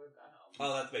probably would have gone home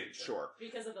Oh, that's maybe true. Sure.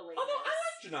 because of the late. Although I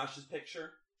like Janasha's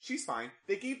picture. She's fine.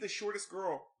 They gave the shortest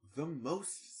girl the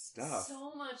most stuff.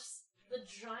 So much the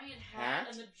giant hat Hat?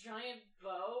 and the giant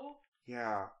bow.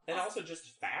 Yeah. And also just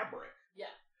fabric. Yeah,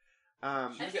 She I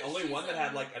was the think only she's, one that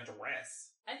had, like, a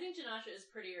dress. I think Janasha is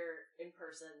prettier in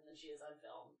person than she is on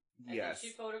film. I Yes.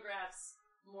 think she photographs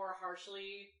more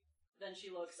harshly than she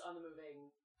looks on the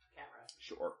moving camera.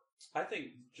 Sure. I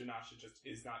think Janasha just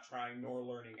is not trying nor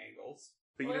learning angles.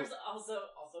 But Well, you know, there's also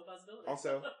a possibility.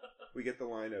 also, we get the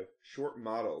line of, short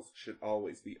models should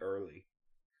always be early.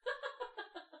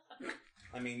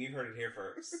 I mean, you heard it here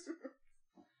first.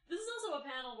 This is also a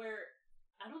panel where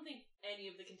I don't think any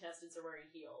of the contestants are wearing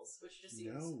heels, which just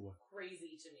seems No.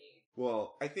 crazy to me.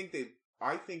 Well, I think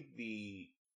the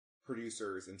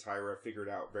producers and Tyra figured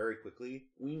out very quickly,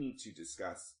 we need to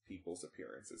discuss people's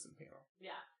appearances in panel.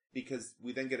 Yeah, Because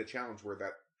we then get a challenge where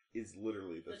that is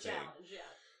literally the thing. challenge, yeah.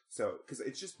 So, because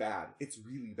it's just bad. It's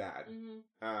really bad.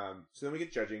 Mm-hmm. So then we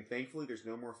get judging. Thankfully, there's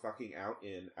no more fucking out,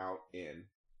 in.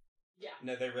 Yeah.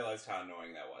 No, they realized how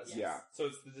annoying that was. Yes. Yeah. So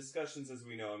it's the discussions as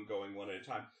we know them going one at a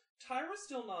time. Tyra's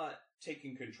still not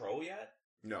taking control yet.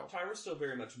 No. Tyra's still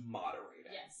very much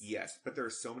moderating. Yes. Yes, but there are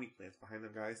so many plants behind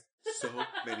them, guys. So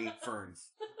many ferns.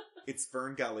 It's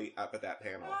Fern Gully up at that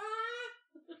panel.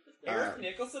 Eric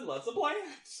Nicholson loves a plant.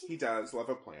 He does love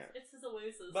a plant. It's his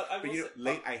oasis. But I will But you know, say,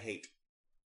 late I hate.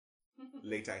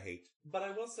 Late I hate. But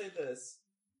I will say this.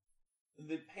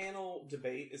 The panel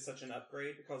debate is such an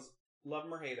upgrade because, love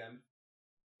him or hate him,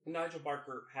 Nigel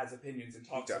Barker has opinions and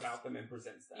talks does. about them and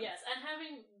presents them. Yes, and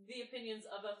having the opinions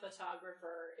of a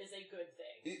photographer is a good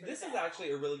thing. for This the is panel.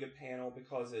 actually a really good panel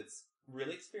because it's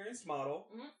really experienced model.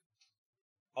 Mhm.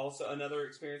 Also, another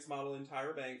experienced model in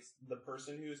Tyra Banks, the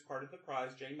person who is part of the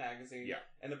prize, Jane Magazine, Yeah.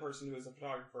 and the person who is a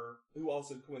photographer who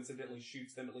also coincidentally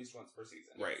shoots them at least once per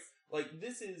season. Right. Like,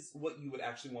 this is what you would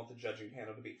actually want the judging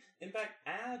panel to be. In fact,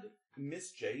 add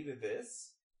Miss J to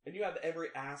this, and you have every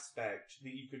aspect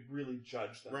that you could really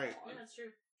judge them Right. on. Yeah, that's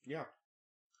true. Yeah.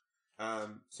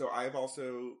 So I've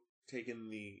also taken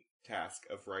the task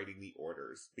of writing the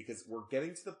orders because we're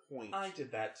getting to the point. I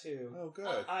did that too. Oh,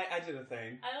 good. I did a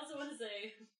thing. I also want to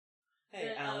say, Hey,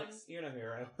 that, Alex, you're no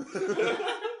hero.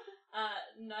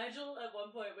 Nigel at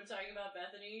one point when talking about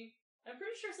Bethany, I'm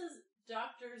pretty sure says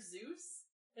Dr. Zeus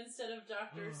instead of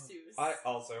Dr. Seuss. I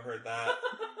also heard that.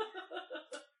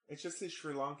 It's just his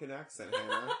Sri Lankan accent,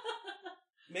 Hannah.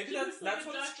 Maybe He that's looks like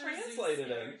what a it's Dr. Zeus translated in.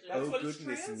 character. That's Oh, what it's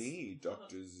goodness me,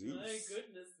 Dr. My Zeus.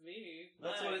 goodness me.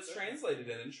 That's My what it's goodness. translated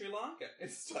in Sri Lanka.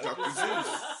 It's Dr. Zeus.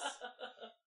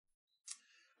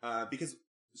 Because,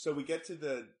 so we get to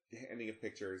the ending of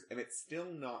pictures, and it's still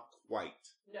not quite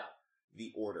No.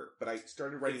 the order. But I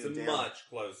started writing It's them down. much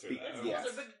closer, Be- though. It's Yes.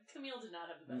 closer, but Camille did not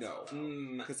have the best No.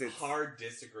 photo. 'Cause it's- hard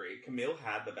disagree. Camille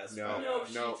had the best No. photo. No,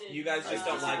 she No. did You guys just I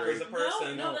don't like her as a disagree.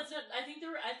 person. No, that's not. I think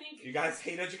I think You guys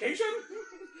hate education?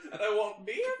 And I won't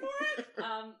be here for it?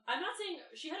 I'm not saying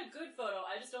she had a good photo.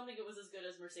 I just don't think it was as good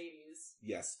as Mercedes.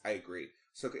 Yes, I agree.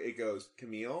 So it goes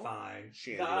Camille, Fine.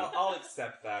 Shandy. I'll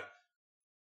accept that.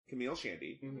 Camille,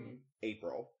 Shandy, Mm-hmm.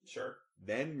 April, Sure.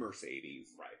 then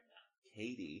Mercedes, Right.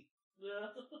 Katie,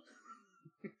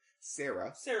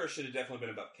 Sarah, Sarah should have definitely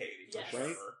been above Katie, for Yes. sure.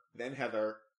 Right. then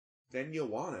Heather, then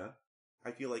Joanna.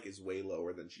 I feel like is way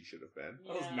lower than she should have been.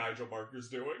 What was Nigel Markers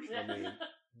doing? I mean,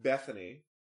 Bethany,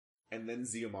 and then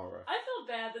Ziamara. I felt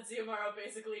bad that Ziamaro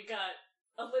basically got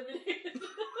eliminated.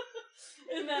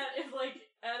 In that, if like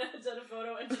Anna had done a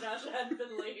photo and Janasha hadn't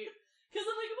been late, because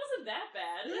I'm like, it wasn't that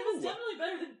bad. It was No. definitely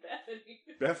better than Bethany.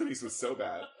 Bethany's was so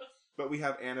bad. But we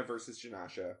have Anna versus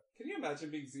Janasha. Can you imagine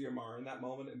being Ziamara in that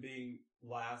moment and being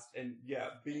last and,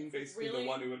 being basically Really? the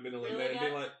one who would have been Really, eliminated and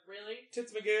being guys? like, Really?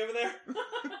 Tits McGee over there?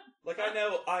 Like, I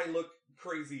know I look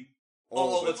crazy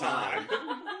All all the the time.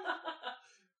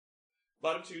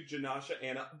 Bottom two, Janasha,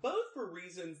 Anna, both for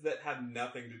reasons that have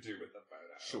nothing to do with the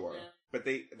photo. Sure. Yeah. But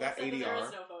that Except there is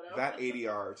ADR, no photo. that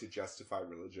ADR to justify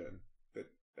religion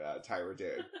that Tyra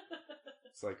did.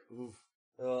 It's like, oof.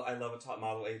 Oh, I love a top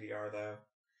model ADR though.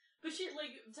 But she,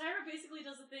 like, Tyra basically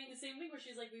does the same thing where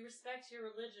she's like, we respect your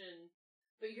religion,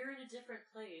 but you're in a different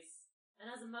place. And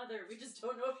as a mother, we just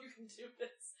don't know if you can do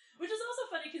this. Which is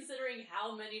also funny considering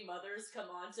how many mothers come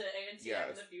on to ANTM Yes.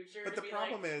 in the future. But to the be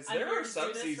problem like, is, I'm There here are to some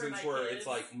do this for seasons my where kids. it's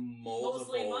like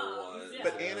Mostly multiple moms, ones. yeah.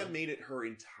 but Anna made it her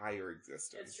entire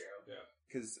existence. It's true.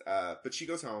 Because, but she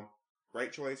goes home.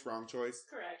 Right choice, wrong choice.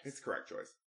 Correct. It's correct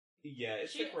choice. Yeah,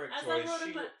 it's She- the correct as I choice. wrote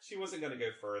in my- She wasn't going to go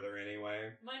further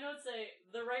anyway. My notes say,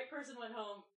 the right person went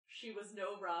home, she was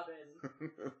no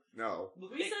Robin. No.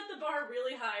 We set the bar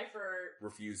really high for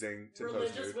Refusing to post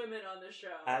religious nude. women on this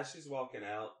show. As she's walking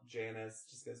out, Janice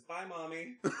just goes, "Bye,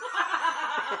 mommy."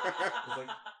 It's like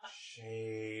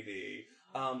shady.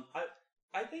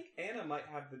 I think Anna might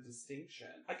have the distinction.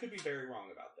 I could be very wrong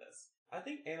about this. I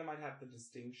think Anna might have the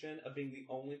distinction of being the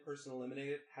only person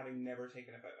eliminated having never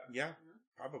taken a photo. Yeah,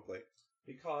 probably.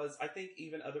 Because I think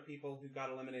even other people who got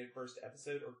eliminated first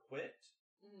episode or quit,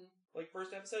 Mhm. like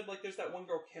first episode, like there's that one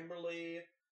girl, Kimberly,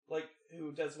 like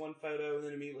who does one photo and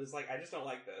then immediately is like, I just don't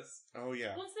like this. Oh,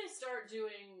 yeah. Once they start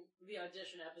doing the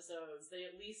audition episodes,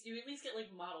 you at least get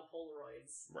like model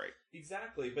Polaroids. Right.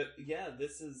 Exactly, but yeah,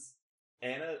 this is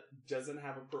Anna doesn't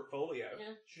have a portfolio.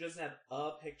 Yeah. She doesn't have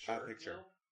a picture. A picture.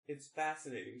 Nope. It's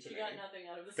fascinating to She me. got nothing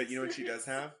out of this. But you know what she experience.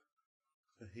 does have?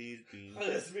 He's being...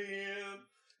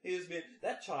 He's been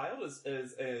that child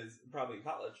is probably in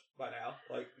college by now,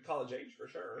 like college age for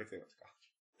sure. If they went to college.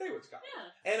 They went to college.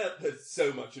 Yeah. Anna put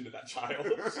so much into that child.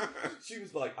 She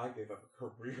was like, "I gave up a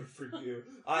career for you.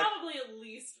 Probably at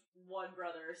least one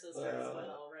brother or sister as Well,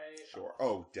 well, right? Sure.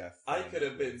 Oh, death. I could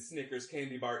have been Snickers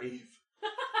candy bar Eve.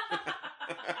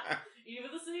 Eve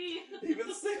of the Sea. Eve of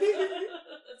the Sea.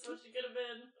 That's what she could have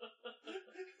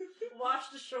been.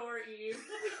 Washed ashore Eve.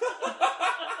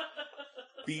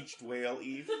 Beached whale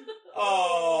Eve.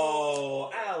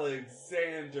 Oh,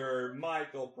 Alexander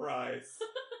Michael Price.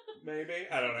 Maybe?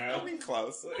 I don't I know. mean,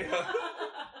 close.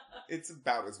 It's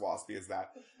about as waspy as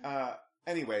that.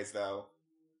 Anyways, though,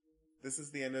 this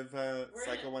is the end of We're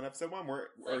Cycle in 1, Episode 1.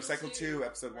 Cycle Cycle 2, 2,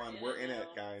 Episode 1. We're in it,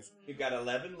 now. guys. We've got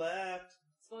 11 left.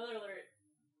 Spoiler alert.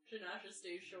 Janasha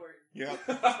stays short. Yep.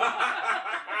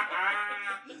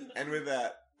 And with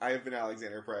that, I have been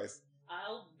Alexander Price.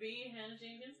 I'll be Hannah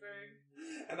Jane Ginsburg.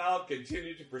 And I'll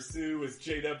continue to pursue as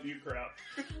J.W. Kraut.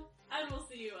 And we'll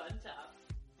see you on top.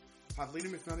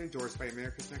 Podleadum is not endorsed by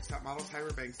America's Next Top Model,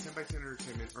 Tyra Banks, 10x10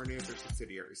 Entertainment, or any of their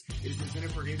subsidiaries. It is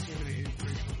intended for entertainment and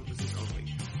informational purposes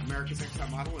only. America's Next Top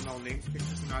Model and all names,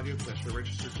 pictures, and audio clips are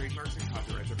registered trademarks and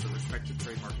copyrights of the respective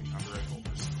trademark and copyright holders.